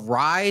called The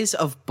Rise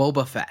of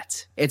Boba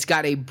Fett. It's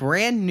got a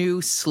brand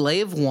new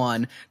Slave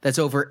 1 that's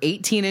over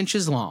 18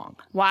 inches long.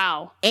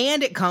 Wow.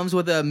 And it comes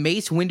with a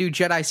Mace Windu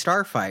Jedi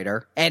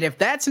Starfighter. And if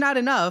that's not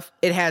enough,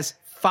 it has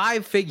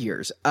 5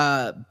 figures,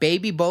 a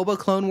Baby Boba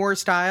Clone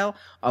Wars style,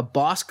 a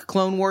Bosk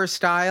Clone Wars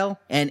style,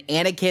 an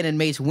Anakin and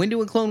Mace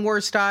Windu in Clone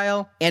Wars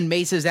style, and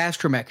Mace's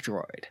astromech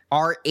droid,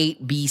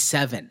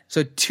 R8B7.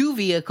 So 2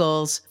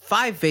 vehicles,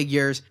 5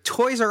 figures,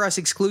 Toys R Us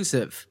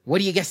exclusive. What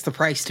do you guess the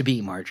price to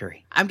be,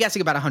 Marjorie? I'm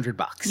guessing about $100.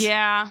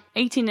 Yeah,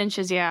 18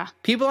 inches, yeah.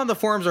 People on the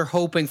forums are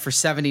hoping for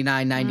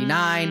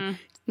 $79.99.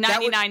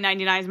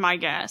 $99.99 is my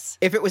guess.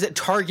 If it was at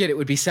Target, it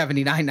would be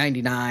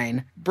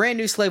 $79.99. Brand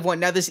new Slave One.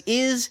 Now, this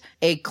is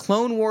a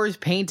Clone Wars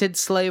painted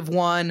Slave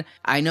One.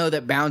 I know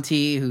that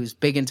Bounty, who's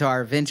big into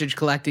our vintage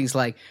collecting, is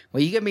like,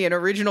 well, you give me an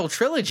original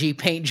trilogy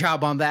paint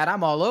job on that,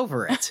 I'm all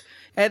over it.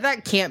 And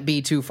that can't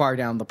be too far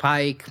down the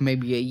pike,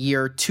 maybe a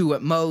year or 2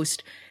 at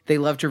most. They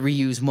love to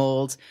reuse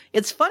molds.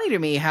 It's funny to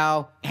me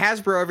how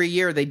Hasbro every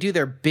year, they do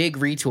their big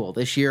retool.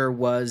 This year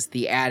was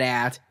the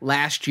AT-AT.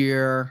 Last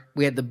year,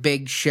 we had the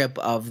big ship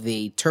of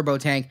the Turbo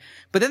Tank.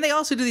 But then they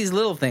also do these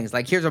little things,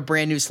 like here's a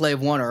brand new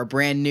Slave One or a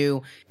brand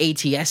new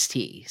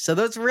AT-ST. So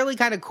that's really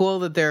kind of cool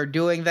that they're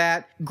doing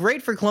that.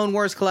 Great for Clone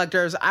Wars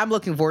collectors. I'm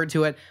looking forward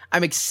to it.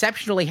 I'm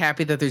exceptionally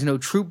happy that there's no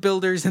troop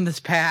builders in this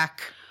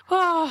pack.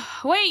 Oh,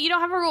 wait, you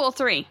don't have a rule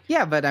 3.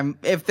 Yeah, but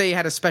if they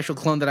had a special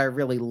clone that I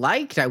really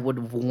liked, I would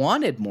have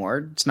wanted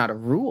more. It's not a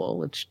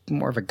rule. It's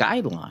more of a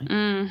guideline.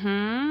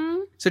 Mm-hmm.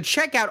 So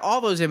check out all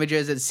those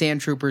images at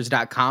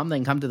sandtroopers.com.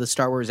 Then come to the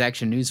Star Wars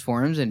Action News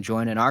forums and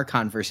join in our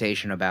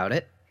conversation about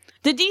it.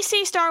 The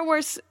DC Star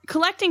Wars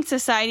Collecting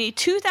Society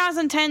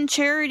 2010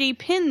 charity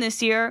pin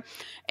this year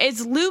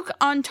is Luke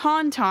on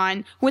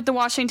Tauntaun with the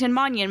Washington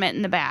Monument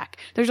in the back.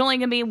 There's only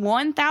going to be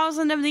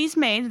 1,000 of these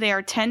made. They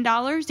are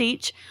 $10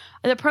 each.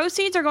 The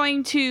proceeds are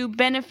going to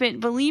benefit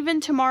Believe in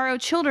Tomorrow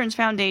Children's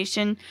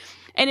Foundation,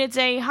 and it's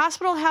a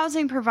hospital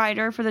housing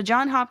provider for the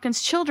John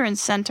Hopkins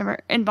Children's Center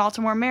in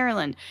Baltimore,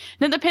 Maryland.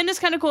 Now, the pin is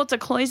kind of cool. It's a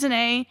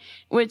cloisonne,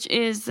 which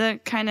is the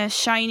kind of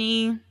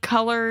shiny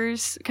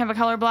colors, kind of a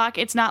color block.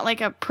 It's not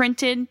like a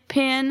printed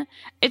pin.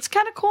 It's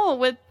kind of cool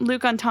with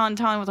Luke on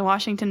Tauntaun with the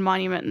Washington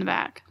Monument in the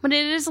back. But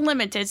it is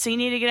limited, so you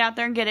need to get out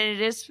there and get it.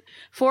 It is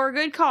for a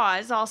good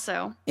cause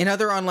also. In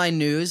other online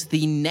news,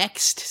 the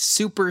next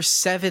Super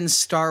 7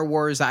 Star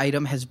Wars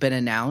item has been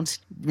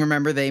announced.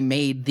 Remember, they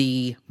made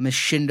the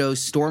Mashindo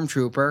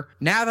Stormtrooper.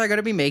 Now they're going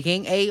to be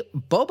making a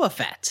Boba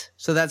Fett.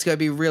 So that's going to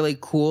be really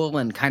cool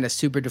and kind of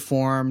super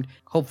deformed.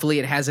 Hopefully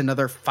it has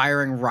another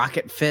firing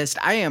rocket fist.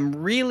 I am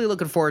really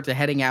looking forward to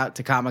heading out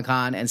to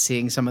Comic-Con and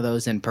seeing some of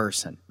those in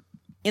person.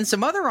 In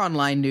some other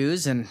online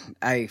news, and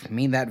I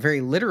mean that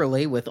very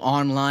literally with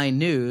online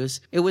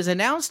news, it was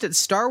announced at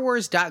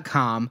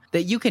StarWars.com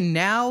that you can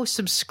now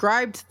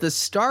subscribe to the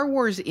Star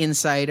Wars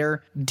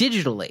Insider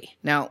digitally.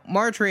 Now,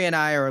 Marjorie and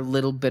I are a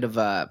little bit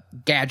of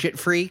gadget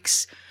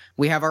freaks.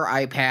 We have our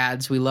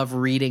iPads. We love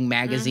reading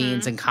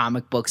magazines and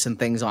comic books and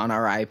things on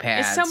our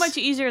iPads. It's so much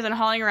easier than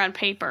hauling around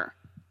paper.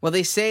 Well,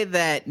 they say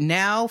that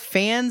now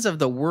fans of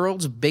the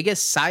world's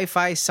biggest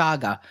sci-fi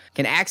saga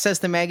can access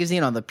the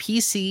magazine on the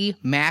PC,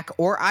 Mac,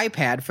 or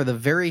iPad for the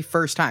very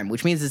first time,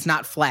 which means it's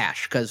not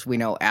Flash, because we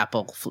know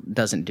Apple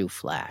doesn't do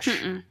Flash.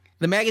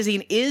 The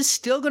magazine is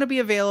still going to be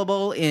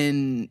available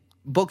in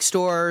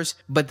bookstores,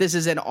 but this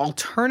is an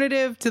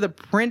alternative to the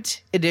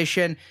print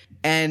edition,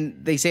 and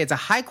they say it's a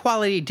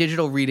high-quality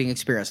digital reading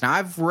experience. Now,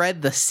 I've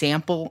read the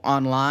sample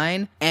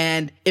online,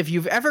 and if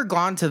you've ever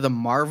gone to the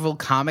Marvel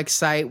Comics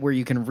site where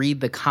you can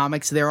read the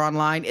comics there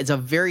online, it's a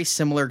very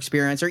similar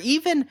experience, or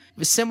even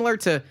similar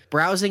to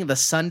browsing the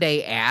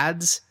Sunday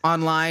ads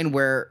online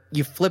where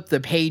you flip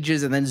the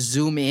pages and then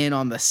zoom in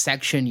on the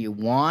section you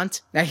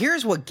want. Now,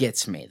 here's what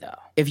gets me, though.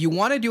 If you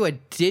want to do a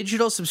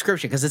digital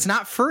subscription, because it's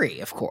not free,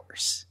 of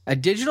course, a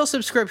digital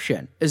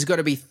subscription is going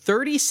to be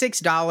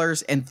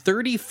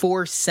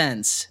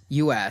 $36.34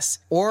 US,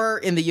 or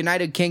in the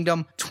United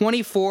Kingdom,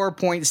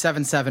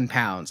 24.77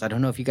 pounds. I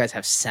don't know if you guys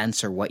have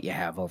cents or what you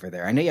have over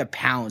there. I know you have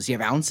pounds. Do you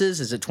have ounces?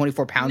 Is it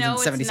 24 pounds and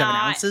 77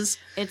 ounces?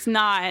 It's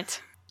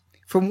not.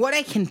 From what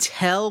I can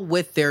tell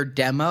with their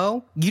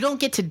demo, you don't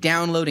get to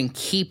download and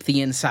keep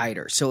the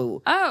Insider.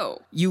 So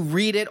you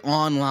read it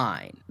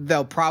online.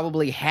 They'll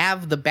probably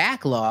have the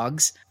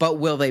backlogs, but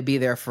will they be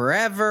there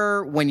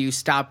forever? When you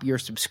stop your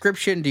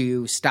subscription, do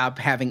you stop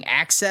having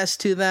access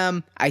to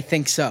them? I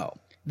think so.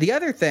 The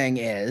other thing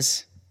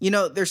is, you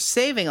know, they're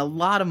saving a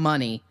lot of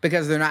money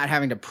because they're not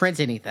having to print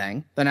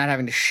anything. They're not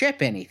having to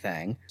ship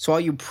anything. So all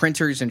you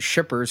printers and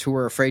shippers who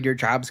are afraid your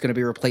job's going to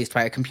be replaced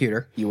by a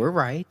computer, you were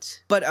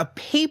right. But a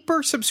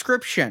paper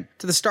subscription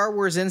to the Star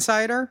Wars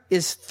Insider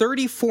is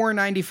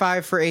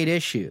 $34.95 for 8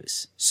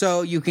 issues.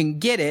 So you can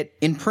get it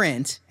in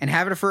print and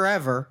have it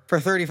forever for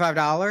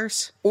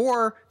 $35,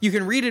 or you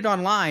can read it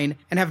online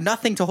and have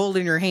nothing to hold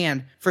in your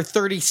hand for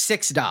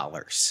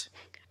 $36.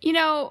 You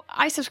know,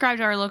 I subscribe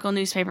to our local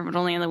newspaper, but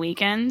only on the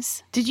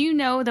weekends. Did you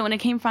know that when it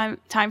came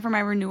time for my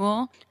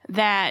renewal,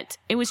 that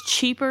it was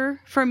cheaper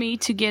for me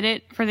to get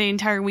it for the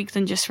entire week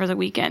than just for the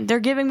weekend. They're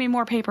giving me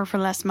more paper for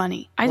less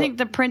money. I think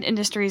the print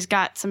industry's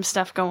got some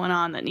stuff going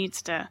on that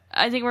needs to...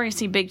 I think we're going to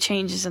see big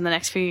changes in the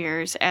next few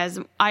years as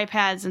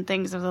iPads and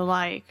things of the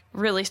like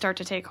really start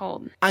to take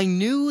hold. I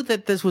knew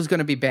that this was going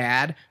to be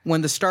bad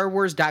when the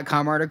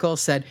StarWars.com article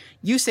said,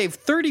 you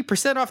save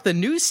 30% off the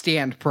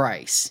newsstand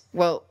price.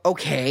 Well,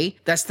 okay,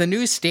 that's the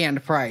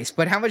newsstand price,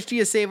 but how much do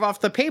you save off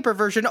the paper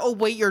version? Oh,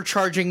 wait, you're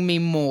charging me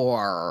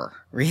more.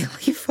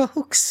 Really,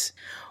 folks?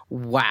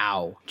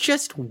 Wow.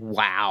 Just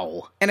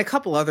wow. And a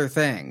couple other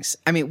things.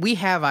 I mean, we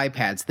have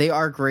iPads. They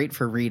are great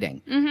for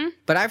reading. Mm-hmm.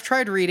 But I've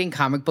tried reading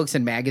comic books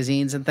and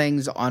magazines and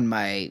things on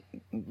my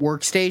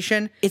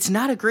workstation. It's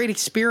not a great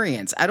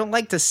experience. I don't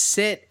like to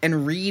sit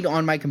and read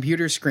on my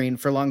computer screen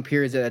for long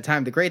periods at a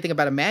time. The great thing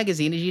about a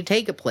magazine is you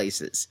take it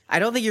places. I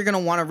don't think you're going to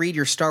want to read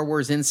your Star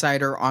Wars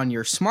Insider on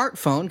your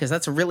smartphone because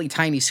that's a really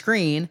tiny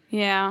screen.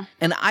 Yeah.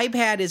 An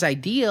iPad is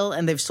ideal,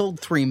 and they've sold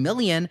 3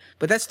 million,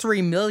 but that's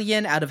 3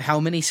 million out of how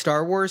many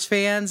Star Wars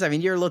fans? I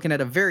mean, you're looking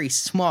at a very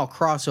small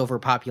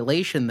crossover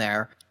population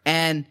there.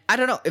 And I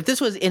don't know if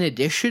this was in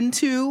addition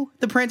to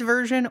the print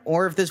version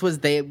or if this was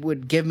they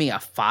would give me a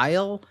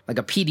file, like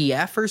a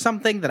PDF or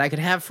something that I could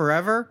have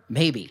forever.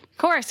 Maybe. Of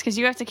course, because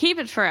you have to keep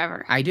it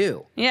forever. I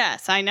do.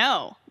 Yes, I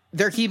know.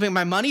 They're keeping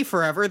my money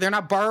forever. They're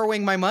not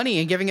borrowing my money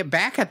and giving it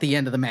back at the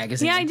end of the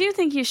magazine. Yeah, I do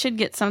think you should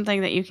get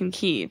something that you can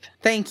keep.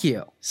 Thank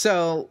you.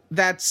 So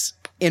that's,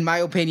 in my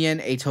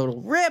opinion, a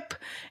total rip,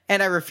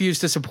 and I refuse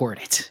to support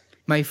it.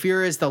 My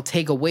fear is they'll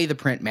take away the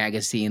print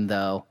magazine,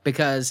 though,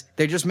 because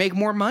they just make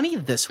more money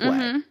this way.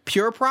 Mm-hmm.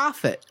 Pure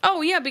profit.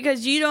 Oh, yeah,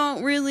 because you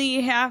don't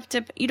really have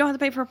to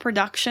pay for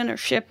production or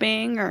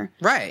shipping or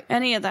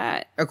any of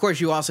that. Of course,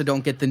 you also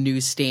don't get the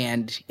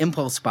newsstand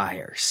impulse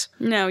buyers.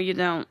 No, you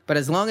don't. But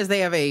as long as they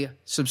have a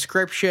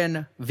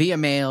subscription via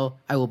mail,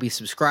 I will be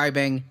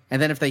subscribing.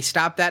 And then if they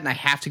stop that and I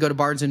have to go to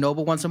Barnes &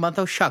 Noble once a month,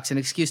 oh, shucks, an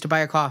excuse to buy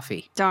a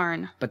coffee.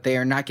 Darn. But they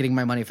are not getting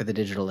my money for the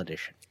digital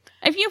edition.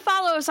 If you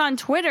follow us on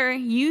Twitter,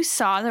 you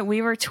saw that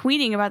we were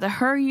tweeting about the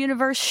Her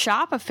Universe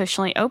shop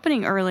officially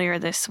opening earlier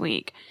this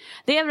week.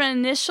 They have an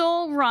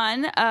initial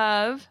run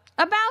of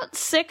about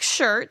 6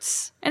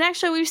 shirts. And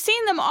actually, we've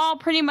seen them all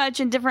pretty much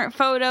in different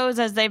photos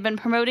as they've been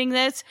promoting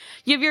this.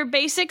 You have your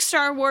basic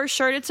Star Wars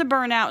shirt. It's a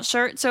burnout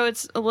shirt, so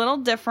it's a little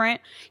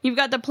different. You've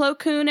got the Plo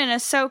Koon and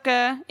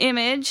Ahsoka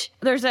image.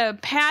 There's a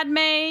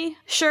Padme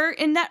shirt,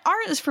 and that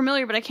art is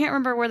familiar, but I can't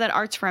remember where that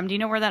art's from. Do you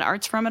know where that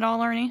art's from at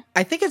all, Ernie?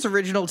 I think it's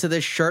original to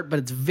this shirt, but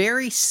it's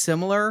very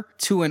similar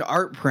to an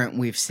art print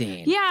we've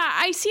seen. Yeah,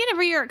 I see it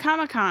every year at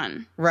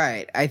Comic-Con.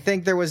 Right. I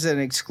think there was an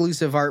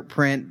exclusive art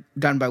print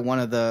done by one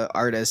of the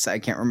artists. I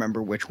can't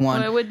remember which one.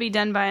 Well, it would be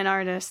done by an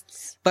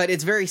artist. But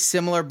it's very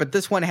similar, but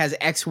this one has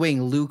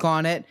X-Wing Luke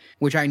on it,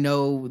 which I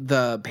know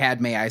the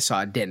Padme I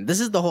saw didn't. This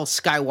is the whole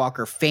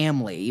Skywalker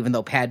family, even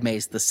though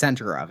Padme's the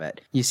center of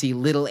it. You see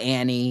little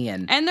Annie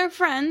and their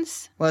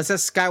friends. Well, it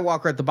says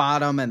Skywalker at the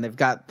bottom, and they've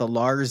got the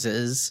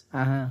Larses.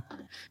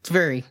 It's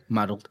very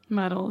muddled.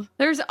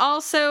 There's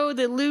also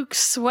the Luke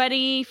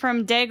Sweaty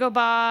from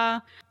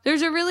Dagobah.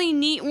 There's a really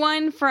neat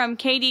one from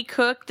Katie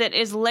Cook that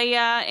is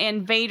Leia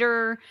and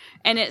Vader,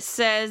 and it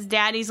says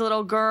Daddy's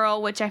Little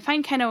Girl, which I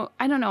find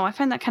I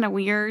find that kind of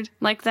weird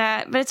like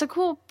that. But it's a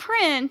cool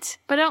print,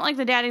 but I don't like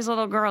the Daddy's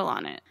Little Girl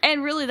on it.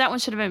 And really, that one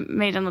should have been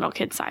made in little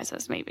kid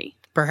sizes, maybe.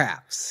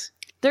 Perhaps.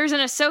 There's an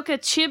Ahsoka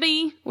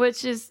Chibi,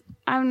 which is...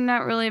 I'm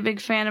not really a big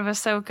fan of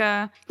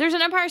Ahsoka. There's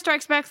an Empire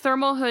Strikes Back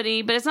thermal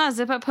hoodie, but it's not a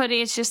zip-up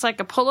hoodie. It's just like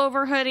a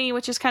pullover hoodie,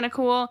 which is kind of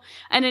cool.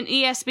 And an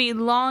ESB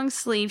long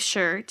sleeve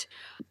shirt.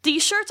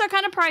 These shirts are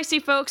kind of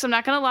pricey, folks. I'm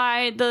not going to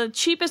lie. The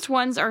cheapest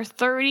ones are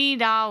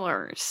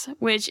 $30,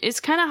 which is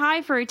kind of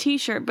high for a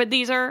t-shirt. But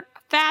these are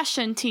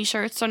fashion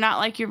t-shirts, so not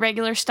like your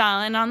regular style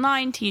and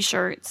online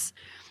t-shirts.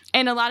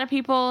 And a lot of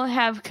people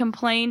have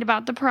complained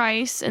about the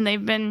price, and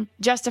they've been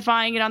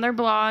justifying it on their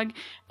blog.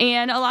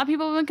 And a lot of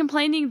people have been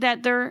complaining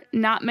that they're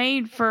not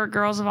made for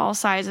girls of all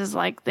sizes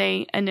like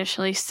they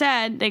initially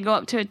said. They go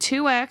up to a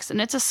 2X, and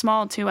it's a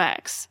small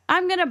 2X.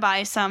 I'm going to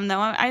buy some,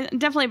 though. I'm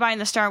definitely buying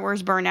the Star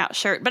Wars Burnout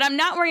shirt. But I'm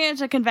not wearing it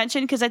to a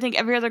convention because I think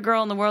every other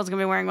girl in the world is going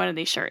to be wearing one of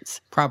these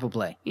shirts.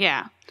 Probably.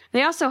 Yeah.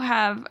 They also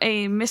have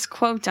a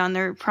misquote on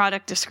their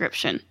product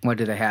description. What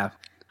do they have?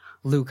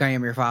 Luke, I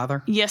am your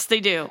father? Yes,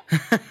 they do.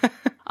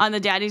 On the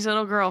Daddy's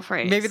Little Girl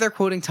phrase. Maybe they're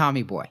quoting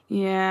Tommy Boy.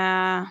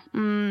 Yeah.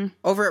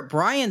 Over at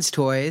Brian's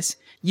Toys,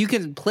 you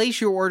can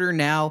place your order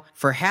now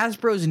for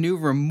Hasbro's new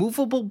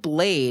removable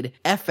blade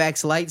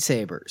FX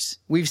lightsabers.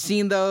 We've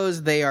seen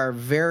those. They are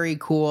very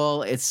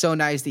cool. It's so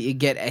nice that you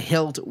get a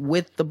hilt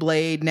with the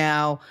blade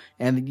now,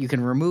 and you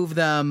can remove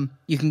them.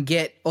 You can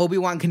get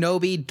Obi-Wan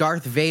Kenobi,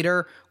 Darth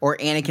Vader, or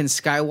Anakin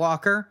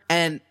Skywalker.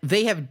 And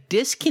they have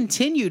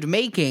discontinued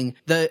making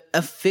the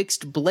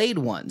affixed blade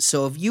ones.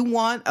 So if you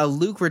want a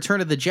Luke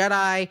Return of the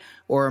Jedi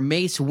or a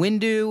Mace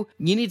Windu,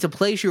 you need to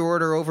place your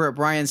order over at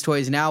Brian's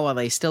Toys now while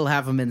they still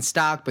have them in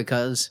stock,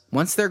 because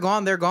once they're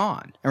gone, they're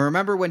gone. And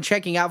remember, when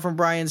checking out from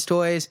Brian's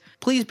Toys,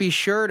 please be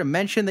sure to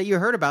mention that you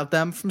heard about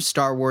them from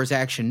Star Wars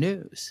Action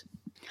News.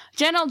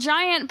 Gentle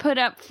Giant put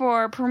up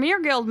for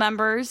Premier Guild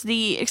members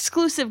the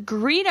exclusive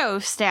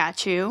Greedo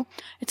statue.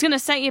 It's going to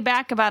set you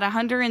back about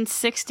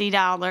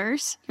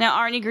 $160. Now,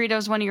 Arnie,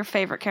 Greedo's one of your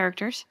favorite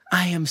characters.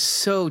 I am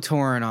so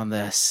torn on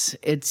this.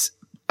 It's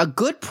a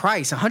good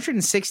price.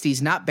 $160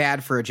 is not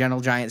bad for a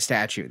Gentle Giant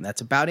statue. That's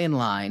about in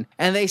line.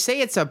 And they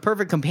say it's a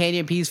perfect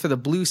companion piece for the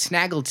blue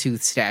Snaggletooth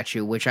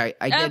statue, which I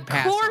did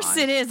pass on. Of course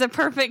it is a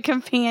perfect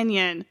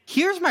companion.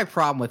 Here's my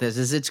problem with this,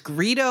 is it's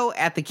Greedo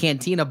at the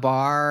Cantina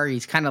bar.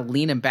 He's kind of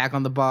leaning back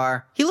on the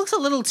bar. He looks a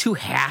little too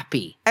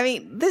happy. I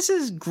mean, this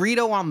is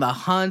Greedo on the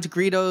hunt.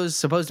 Greedo's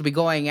supposed to be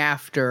going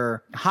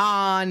after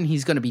Han.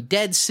 He's going to be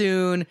dead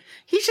soon.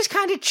 He's just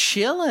kind of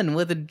chilling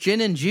with a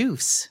gin and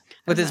juice.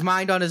 With his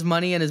mind on his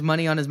money and his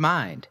money on his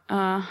mind.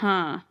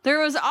 There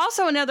was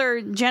also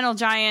another Gentle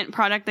Giant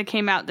product that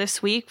came out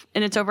this week,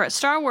 and it's over at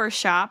Star Wars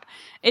Shop.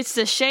 It's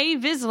the Shae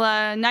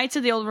Vizsla Knights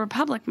of the Old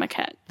Republic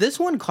maquette. This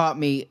one caught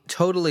me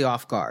totally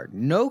off guard.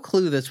 No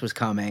clue this was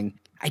coming.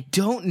 I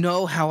don't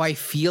know how I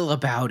feel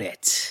about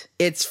it.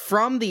 It's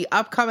from the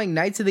upcoming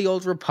Knights of the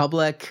Old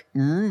Republic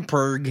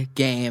Mperg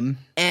game.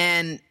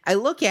 And I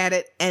look at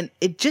it, and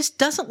it just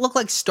doesn't look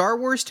like Star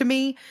Wars to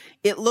me.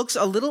 It looks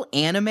a little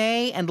anime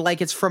and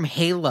like it's from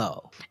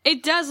Halo.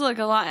 It does look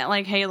a lot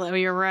like Halo,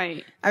 you're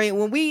right. I mean,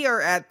 when we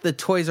are at the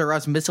Toys R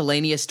Us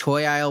miscellaneous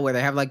toy aisle where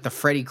they have like the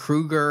Freddy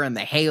Krueger and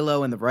the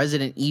Halo and the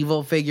Resident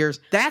Evil figures,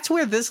 that's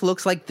where this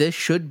looks like this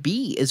should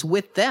be, is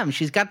with them.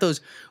 She's got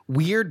those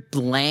weird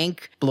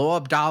blank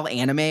blow-up doll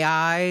anime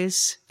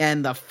eyes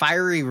and the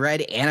fiery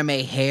red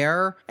anime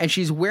hair, and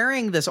she's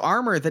wearing this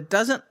armor that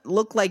doesn't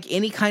look like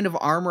any kind of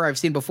armor I've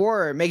seen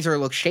before. It makes her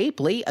look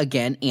shapely,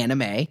 again,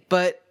 anime.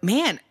 But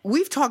man,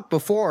 we've talked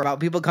before about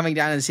people coming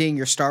down and seeing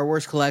your Star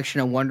Wars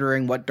collection and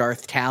wondering what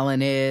Darth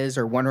Talon is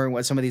or wondering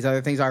what some of these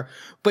other things are.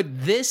 But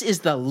this is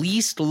the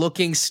least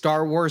looking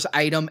Star Wars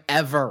item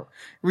ever.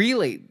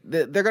 Really,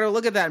 they're going to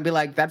look at that and be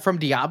like, that from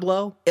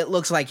Diablo? It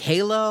looks like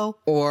Halo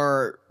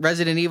or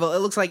Resident Evil. It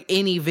looks like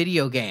any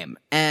video game.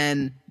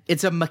 And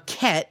it's a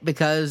maquette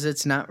because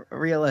it's not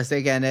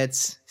realistic, and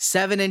it's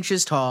 7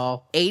 inches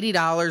tall,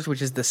 $80,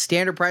 which is the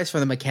standard price for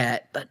the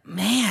maquette. But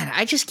man,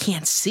 I just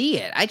can't see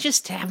it.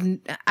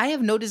 I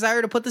have no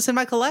desire to put this in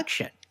my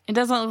collection. It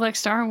doesn't look like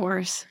Star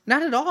Wars.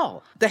 Not at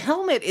all. The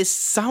helmet is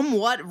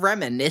somewhat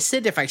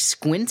reminiscent, if I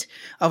squint,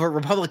 of a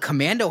Republic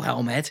Commando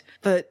helmet,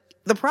 but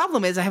the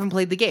problem is I haven't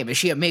played the game. Is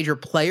she a major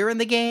player in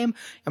the game?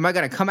 Am I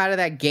going to come out of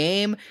that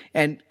game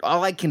and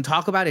all I can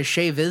talk about is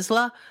Shae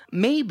Vizsla?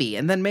 Maybe.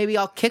 And then maybe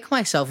I'll kick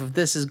myself if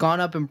this has gone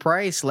up in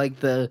price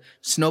like the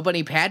Snow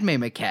Bunny Padme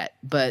maquette.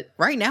 But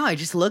right now I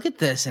just look at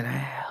this and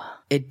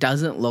it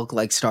doesn't look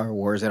like Star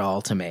Wars at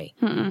all to me.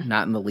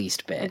 Not in the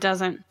least bit. It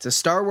doesn't. It's a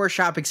Star Wars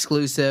Shop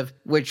exclusive,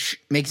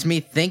 which makes me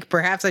think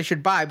perhaps I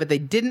should buy, but they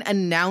didn't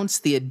announce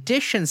the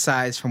edition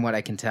size from what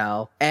I can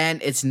tell.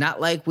 And it's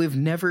not like we've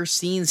never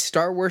seen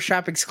Star Wars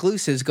Shop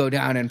exclusives go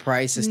down in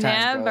price as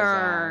time goes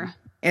on.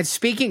 And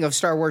speaking of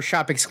Star Wars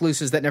Shop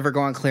exclusives that never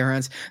go on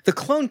clearance, the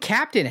Clone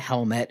Captain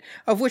helmet,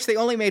 of which they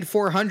only made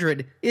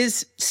 400,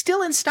 is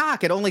still in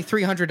stock at only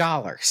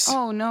 $300.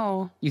 Oh,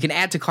 no. You can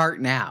add to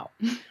cart now.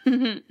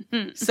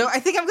 So I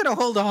think I'm going to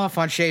hold off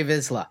on Shae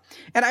Vizsla.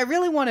 And I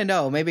really want to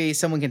know, maybe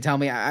someone can tell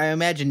me, I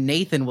imagine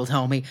Nathan will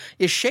tell me,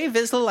 is Shae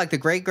Vizsla like the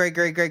great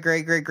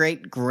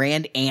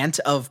grand aunt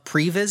of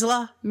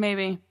pre-Vizsla?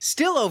 Maybe.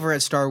 Still over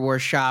at Star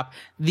Wars Shop,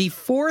 the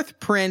 4th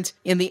print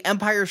in the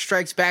Empire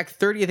Strikes Back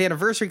 30th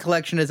Anniversary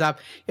Collection is up.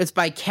 It's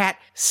by Cat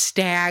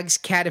Staggs.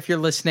 Cat, if you're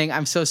listening,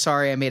 I'm so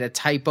sorry I made a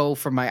typo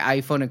from my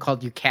iPhone and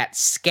called you Cat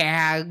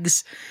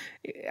Skaggs.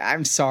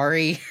 I'm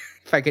sorry.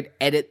 If I could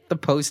edit the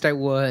post, I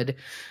would.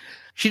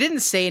 She didn't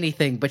say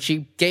anything, but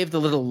she gave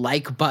the little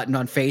like button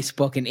on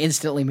Facebook and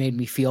instantly made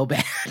me feel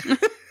bad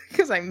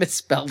because I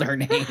misspelled her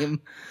name.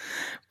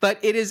 But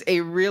it is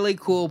a really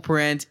cool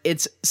print.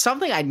 It's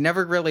something I'd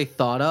never really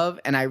thought of,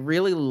 and I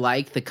really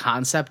like the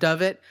concept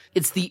of it.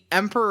 It's the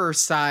Emperor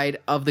side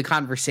of the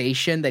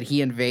conversation that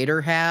he and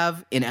Vader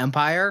have in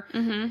Empire.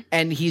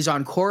 And he's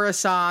on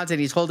Coruscant, and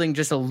he's holding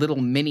just a little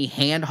mini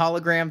hand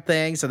hologram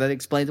thing, so that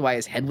explains why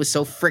his head was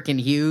so freaking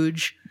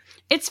huge.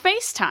 It's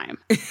FaceTime.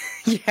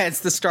 Yeah,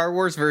 it's the Star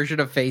Wars version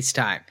of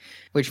FaceTime,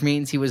 which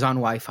means he was on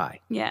Wi-Fi.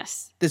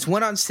 Yes. This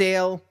went on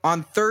sale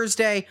on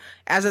Thursday.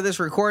 As of this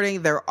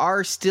recording, there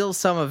are still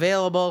some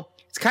available.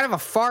 It's kind of a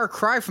far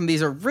cry from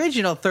these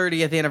original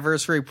 30th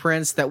anniversary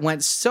prints that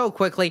went so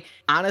quickly.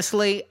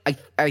 Honestly,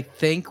 I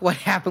think what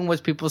happened was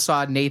people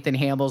saw Nathan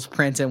Hamill's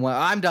print and went,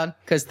 I'm done,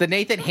 because the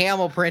Nathan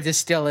Hamill print is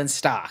still in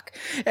stock.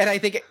 And I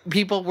think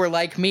people were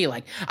like me,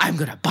 like, I'm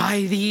going to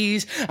buy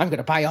these. I'm going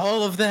to buy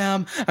all of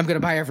them. I'm going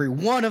to buy every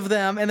one of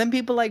them. And then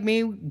people like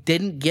me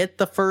didn't get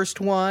the first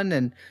one.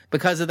 And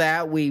because of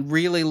that, we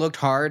really looked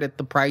hard at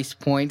the price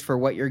point for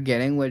what you're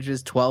getting, which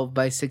is 12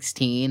 by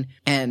 16.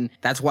 And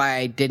that's why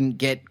I didn't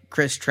get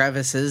Chris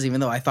Trevis's,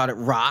 even though I thought it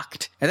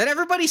rocked. And then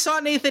everybody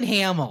saw Nathan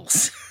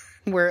Hamill's,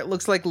 where it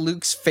looks like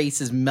Luke's face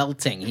is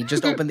melting. He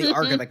just opened the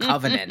Ark of the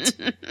Covenant.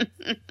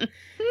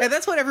 And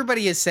that's what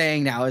everybody is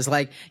saying now is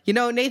like,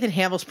 Nathan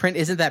Hamill's print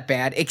isn't that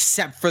bad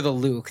except for the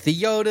Luke. The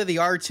Yoda, the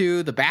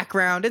R2, the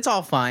background, it's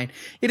all fine.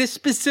 It is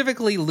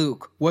specifically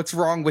Luke. What's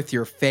wrong with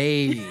your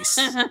face?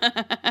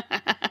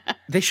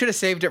 They should have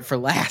saved it for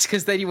last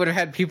because then you would have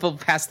had people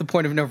past the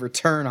point of no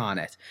return on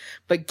it.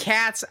 But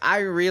Cats,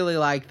 I really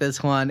like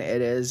this one.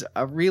 It is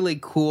a really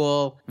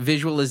cool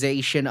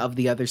visualization of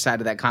the other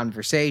side of that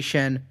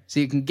conversation.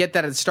 So you can get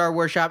that at Star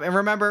Wars Shop. And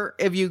remember,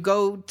 if you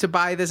go to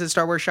buy this at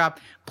Star Wars Shop,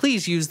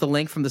 please use the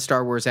link from the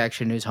Star Wars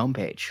Action News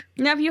homepage.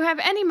 Now, if you have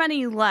any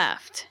money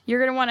left, you're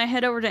going to want to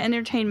head over to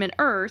Entertainment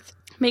Earth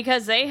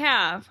because they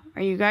have,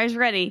 are you guys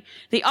ready?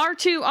 The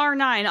R2,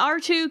 R9,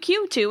 R2,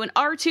 Q2, and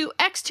R2,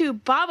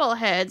 X2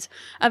 bobbleheads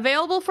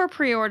available for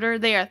pre-order.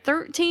 They are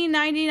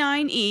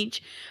 $13.99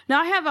 each.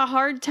 Now, I have a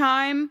hard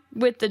time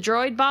with the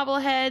droid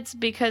bobbleheads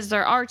because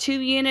they're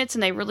R2 units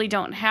and they really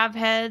don't have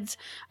heads.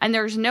 And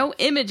there's no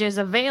images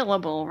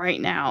available right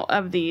now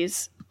of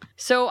these.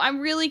 So I'm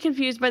really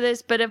confused by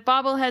this, but if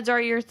bobbleheads are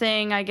your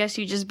thing, I guess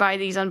you just buy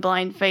these on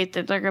blind faith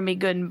that they're going to be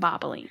good and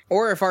bobbly.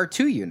 Or if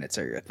R2 units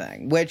are your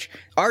thing, which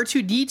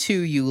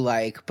R2-D2 you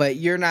like, but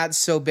you're not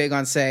so big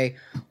on, say,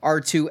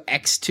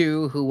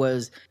 R2-X2, who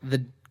was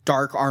the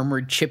dark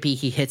armored chippy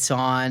he hits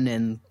on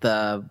in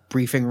the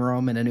briefing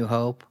room in A New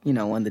Hope,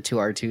 when the two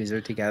R2s are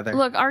together.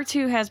 Look,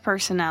 R2 has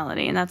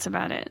personality, and that's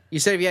about it. You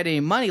said if you had any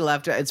money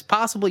left, it's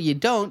possible you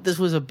don't. This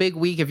was a big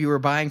week if you were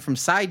buying from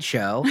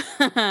Sideshow.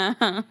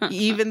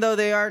 Even though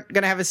they aren't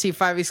going to have a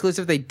C5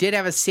 exclusive, they did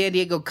have a San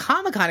Diego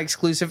Comic-Con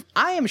exclusive.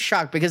 I am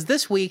shocked because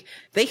this week,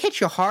 they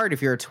hit you hard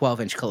if you're a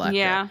 12-inch collector.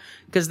 Yeah.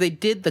 Because they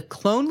did the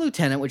Clone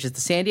Lieutenant, which is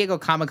the San Diego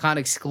Comic-Con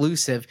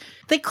exclusive.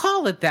 They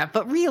call it that,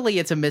 but really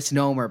it's a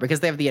misnomer because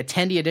they have the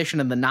attendee edition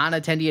and the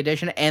non-attendee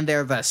edition, and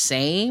they're the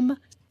same.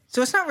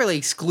 So it's not really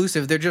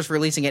exclusive. They're just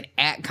releasing it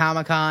at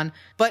Comic-Con.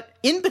 But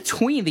in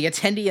between the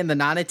attendee and the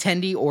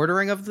non-attendee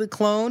ordering of the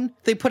clone,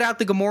 they put out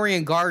the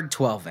Gamorrean Guard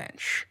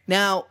 12-inch.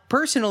 Now,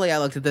 personally, I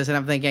looked at this and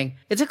I'm thinking,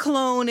 it's a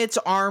clone, it's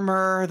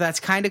armor, that's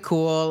kind of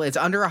cool. It's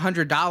under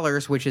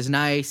 $100, which is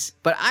nice.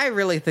 But I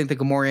really think the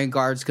Gamorrean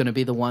Guard's going to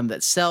be the one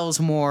that sells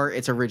more.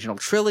 It's original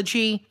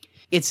trilogy.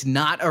 It's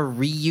not a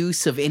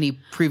reuse of any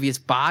previous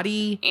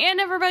body. And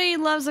everybody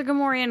loves the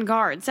Gamorrean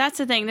Guards. That's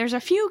the thing. There's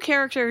a few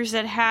characters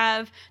that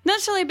have not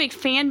necessarily a big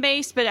fan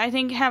base, but I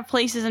think have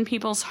places in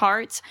people's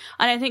hearts.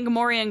 And I think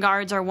Gamorrean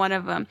Guards are one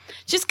of them.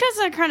 Just because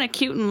they're kind of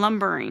cute and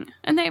lumbering.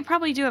 And they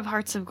probably do have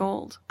hearts of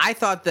gold. I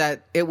thought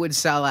that it would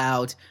sell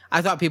out.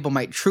 I thought people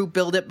might troop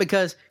build it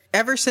because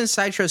ever since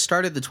Sideshow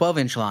started the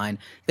 12-inch line,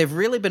 they've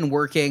really been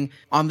working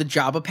on the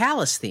Jabba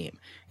Palace theme,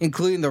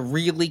 including the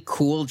really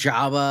cool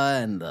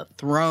Jabba and the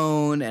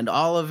throne and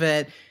all of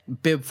it,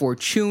 Bib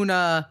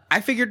Fortuna.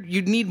 I figured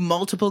you'd need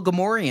multiple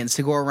Gamorreans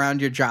to go around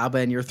your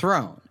Jabba and your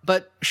throne.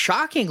 But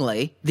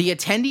shockingly, the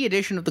attendee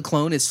edition of the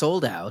clone is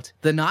sold out,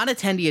 the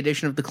non-attendee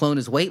edition of the clone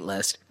is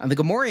waitlist, and the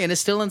Gamorrean is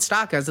still in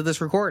stock as of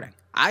this recording.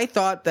 I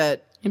thought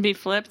that It'd be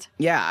flipped?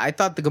 Yeah, I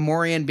thought the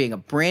Gamorrean being a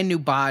brand new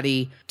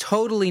body,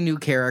 totally new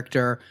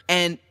character,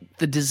 and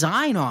the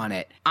design on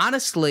it,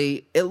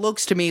 honestly, it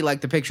looks to me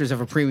like the pictures of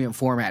a premium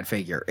format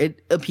figure.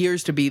 It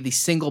appears to be the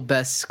single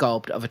best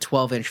sculpt of a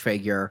 12-inch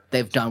figure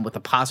they've done with the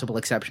possible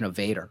exception of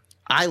Vader.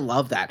 I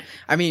love that.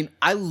 I mean,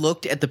 I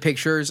looked at the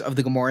pictures of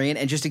the Gamorrean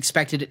and just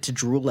expected it to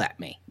drool at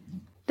me.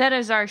 That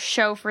is our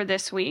show for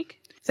this week.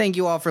 Thank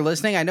you all for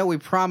listening. I know we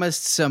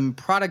promised some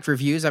product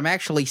reviews. I'm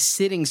actually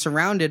sitting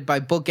surrounded by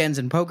bookends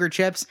and poker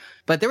chips,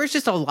 but there was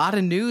just a lot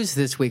of news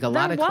this week, a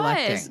lot of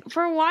collecting.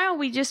 For a while,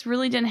 we just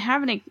really didn't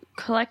have any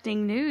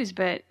collecting news,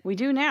 but we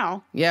do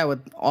now. Yeah,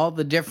 with all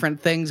the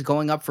different things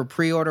going up for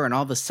pre-order and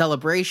all the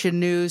celebration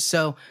news.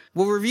 So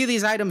we'll review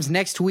these items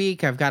next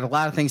week. I've got a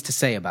lot of things to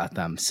say about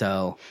them,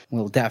 so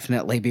we'll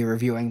definitely be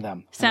reviewing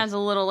them. Sounds a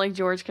little like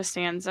George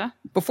Costanza.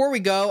 Before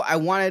we go, I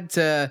wanted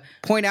to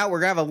point out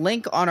we're going to have a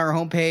link on our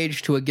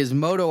homepage to a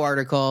Gizmodo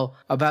article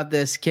about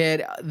this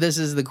kid. This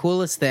is the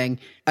coolest thing.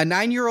 A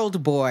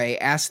 9-year-old boy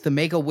asked the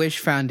Make-A-Wish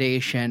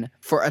Foundation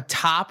for a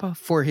top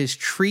for his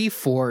tree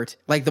fort,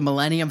 like the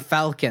Millennium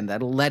Falcon,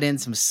 that'll let in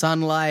some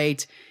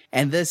sunlight.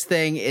 And this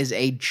thing is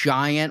a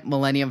giant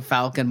Millennium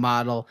Falcon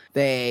model.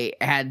 They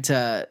had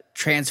to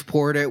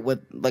transport it with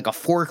like a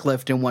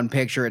forklift in one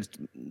picture.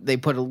 They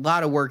put a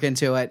lot of work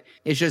into it.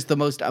 It's just the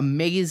most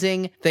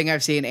amazing thing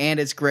I've seen. And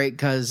it's great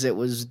because it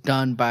was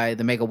done by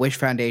the Make-A-Wish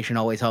Foundation,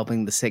 always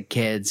helping the sick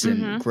kids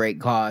and great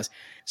cause.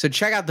 So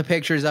check out the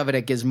pictures of it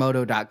at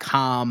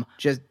gizmodo.com.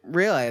 Just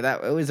really,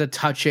 it was a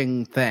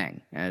touching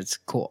thing. And it's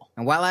cool.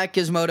 And while at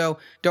Gizmodo,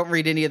 don't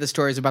read any of the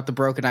stories about the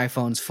broken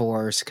iPhones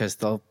 4s because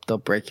they'll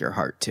break your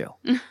heart too.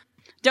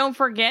 Don't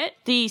forget,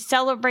 the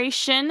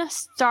Celebration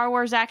Star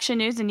Wars Action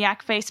News and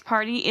Yak Face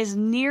Party is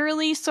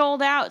nearly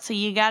sold out, so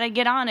you gotta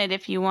get on it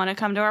if you want to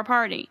come to our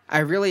party. I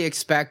really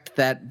expect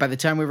that by the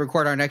time we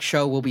record our next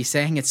show, we'll be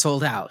saying it's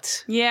sold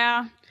out.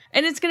 Yeah.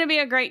 And it's going to be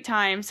a great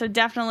time. So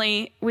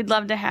definitely, we'd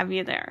love to have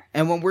you there.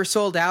 And when we're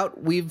sold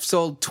out, we've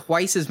sold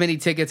twice as many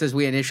tickets as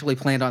we initially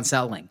planned on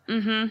selling.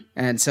 Mm-hmm.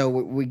 And so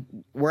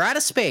we're out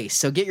of space.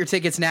 So get your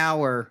tickets now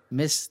or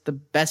miss the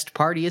best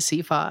party of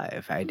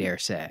C5, I dare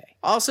say.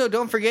 Also,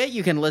 don't forget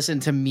you can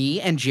listen to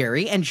me and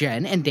Jerry and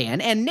Jen and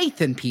Dan and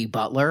Nathan P.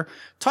 Butler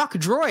talk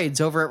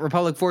droids over at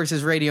Republic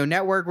Forces Radio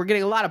Network. We're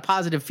getting a lot of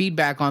positive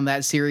feedback on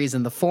that series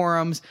in the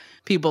forums.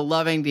 People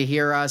loving to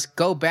hear us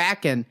go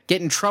back and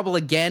get in trouble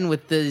again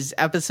with these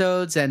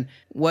episodes. And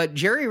what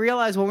Jerry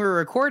realized when we were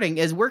recording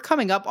is we're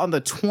coming up on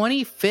the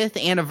 25th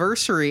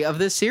anniversary of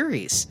this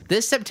series.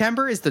 This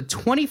September is the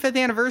 25th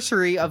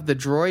anniversary of the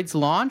Droids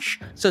launch.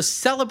 So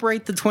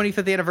celebrate the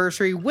 25th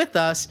anniversary with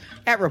us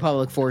at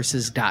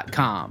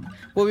RepublicForces.com.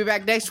 We'll be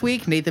back next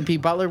week. Nathan P.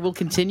 Butler will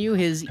continue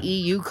his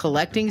EU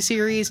collecting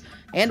series,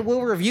 and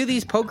we'll review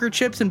these poker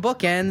chips and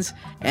bookends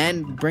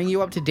and bring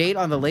you up to date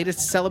on the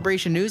latest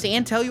Celebration news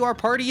and tell you our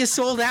party is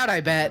sold out, I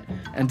bet.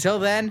 Until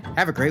then,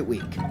 have a great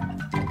week.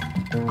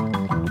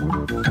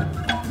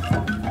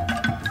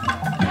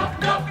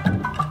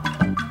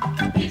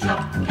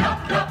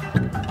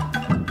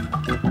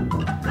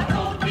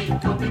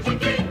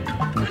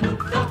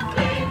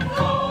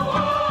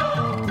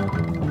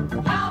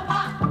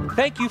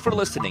 Thank you for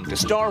listening to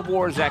Star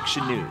Wars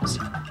Action News.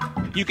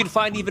 You can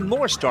find even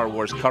more Star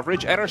Wars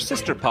coverage at our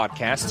sister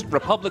podcast,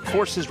 Republic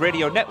Forces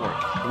Radio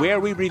Network, where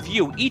we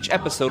review each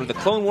episode of the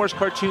Clone Wars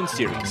cartoon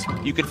series.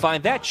 You can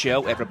find that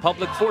show at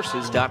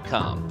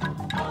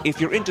RepublicForces.com. If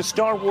you're into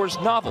Star Wars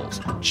novels,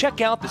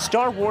 check out the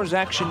Star Wars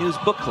Action News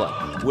Book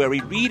Club, where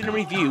we read and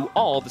review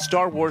all the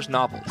Star Wars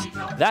novels.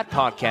 That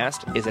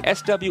podcast is at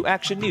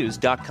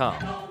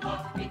SWActionNews.com.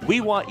 We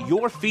want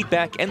your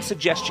feedback and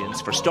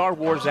suggestions for Star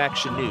Wars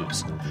Action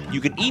News. You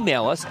can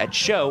email us at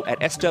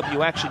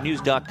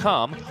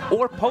show@SWActionNews.com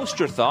or post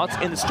your thoughts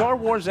in the Star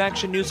Wars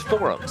Action News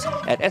forums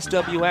at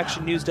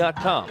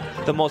SWActionNews.com,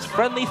 the most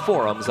friendly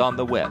forums on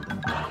the web.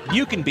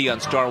 You can be on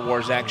Star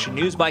Wars Action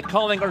News by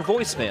calling our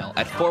voicemail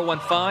at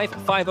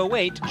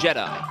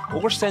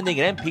 415-508-JEDI or sending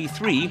an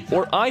MP3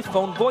 or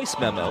iPhone voice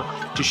memo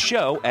to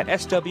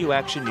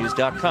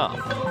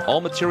show@SWActionNews.com.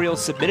 All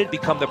materials submitted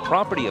become the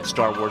property of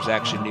Star Wars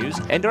Action News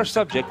and are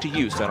subject to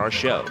use on our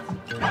show.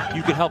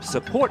 You can help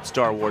support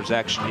Star Wars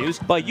Action News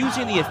by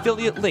using the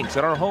affiliate links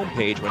on our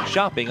homepage when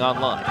shopping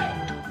online.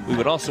 We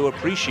would also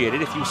appreciate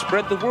it if you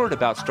spread the word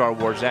about Star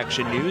Wars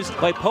Action News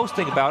by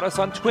posting about us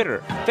on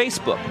Twitter,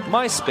 Facebook,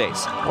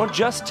 MySpace, or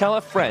just tell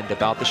a friend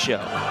about the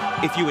show.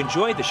 If you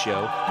enjoyed the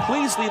show,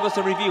 please leave us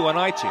a review on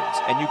iTunes,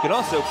 and you can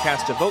also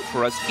cast a vote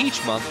for us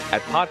each month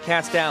at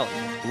Podcast Alley.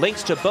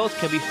 Links to both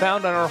can be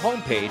found on our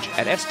homepage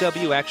at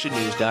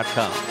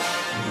SWActionNews.com.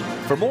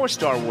 For more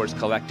Star Wars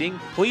collecting,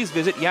 please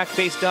visit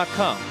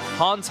yakface.com,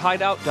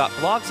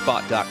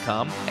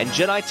 hanshideout.blogspot.com, and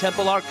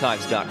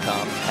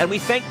JediTempleArchives.com, and we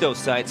thank those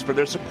sites for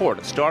their support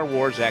of Star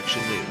Wars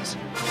Action News.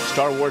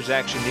 Star Wars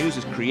Action News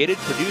is created,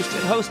 produced,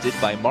 and hosted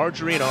by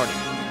Marjorie and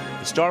Arnie.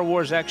 The Star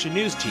Wars Action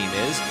News team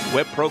is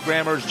web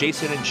programmers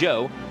Jason and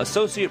Joe,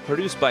 associate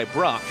produced by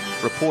Brock,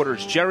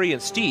 reporters Jerry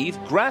and Steve,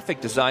 graphic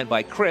design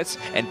by Chris,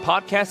 and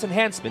podcast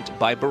enhancement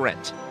by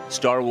Berent.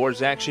 Star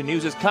Wars Action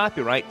News is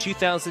copyright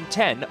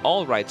 2010,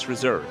 all rights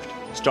reserved.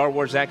 Star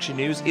Wars Action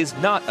News is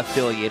not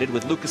affiliated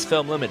with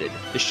Lucasfilm Limited.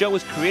 The show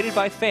is created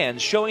by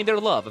fans showing their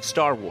love of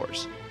Star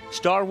Wars.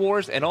 Star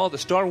Wars and all the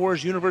Star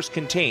Wars universe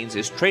contains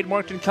is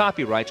trademarked and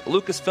copyright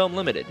Lucasfilm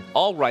Limited,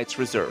 all rights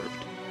reserved.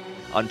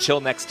 Until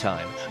next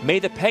time, may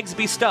the pegs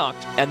be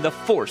stocked and the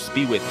Force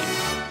be with you.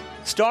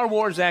 Star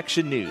Wars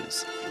Action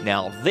News.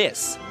 Now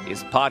this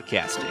is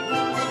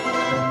podcasting.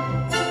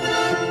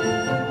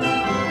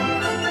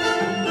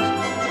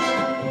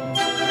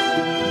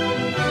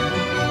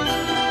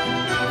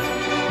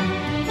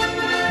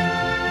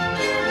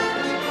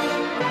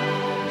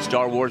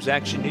 Star Wars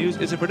Action News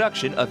is a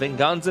production of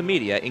Venganza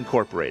Media,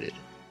 Incorporated.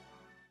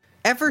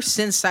 Ever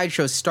since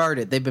Sideshow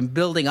started, they've been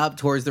building up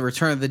towards the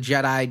Return of the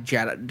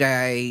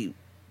Jedi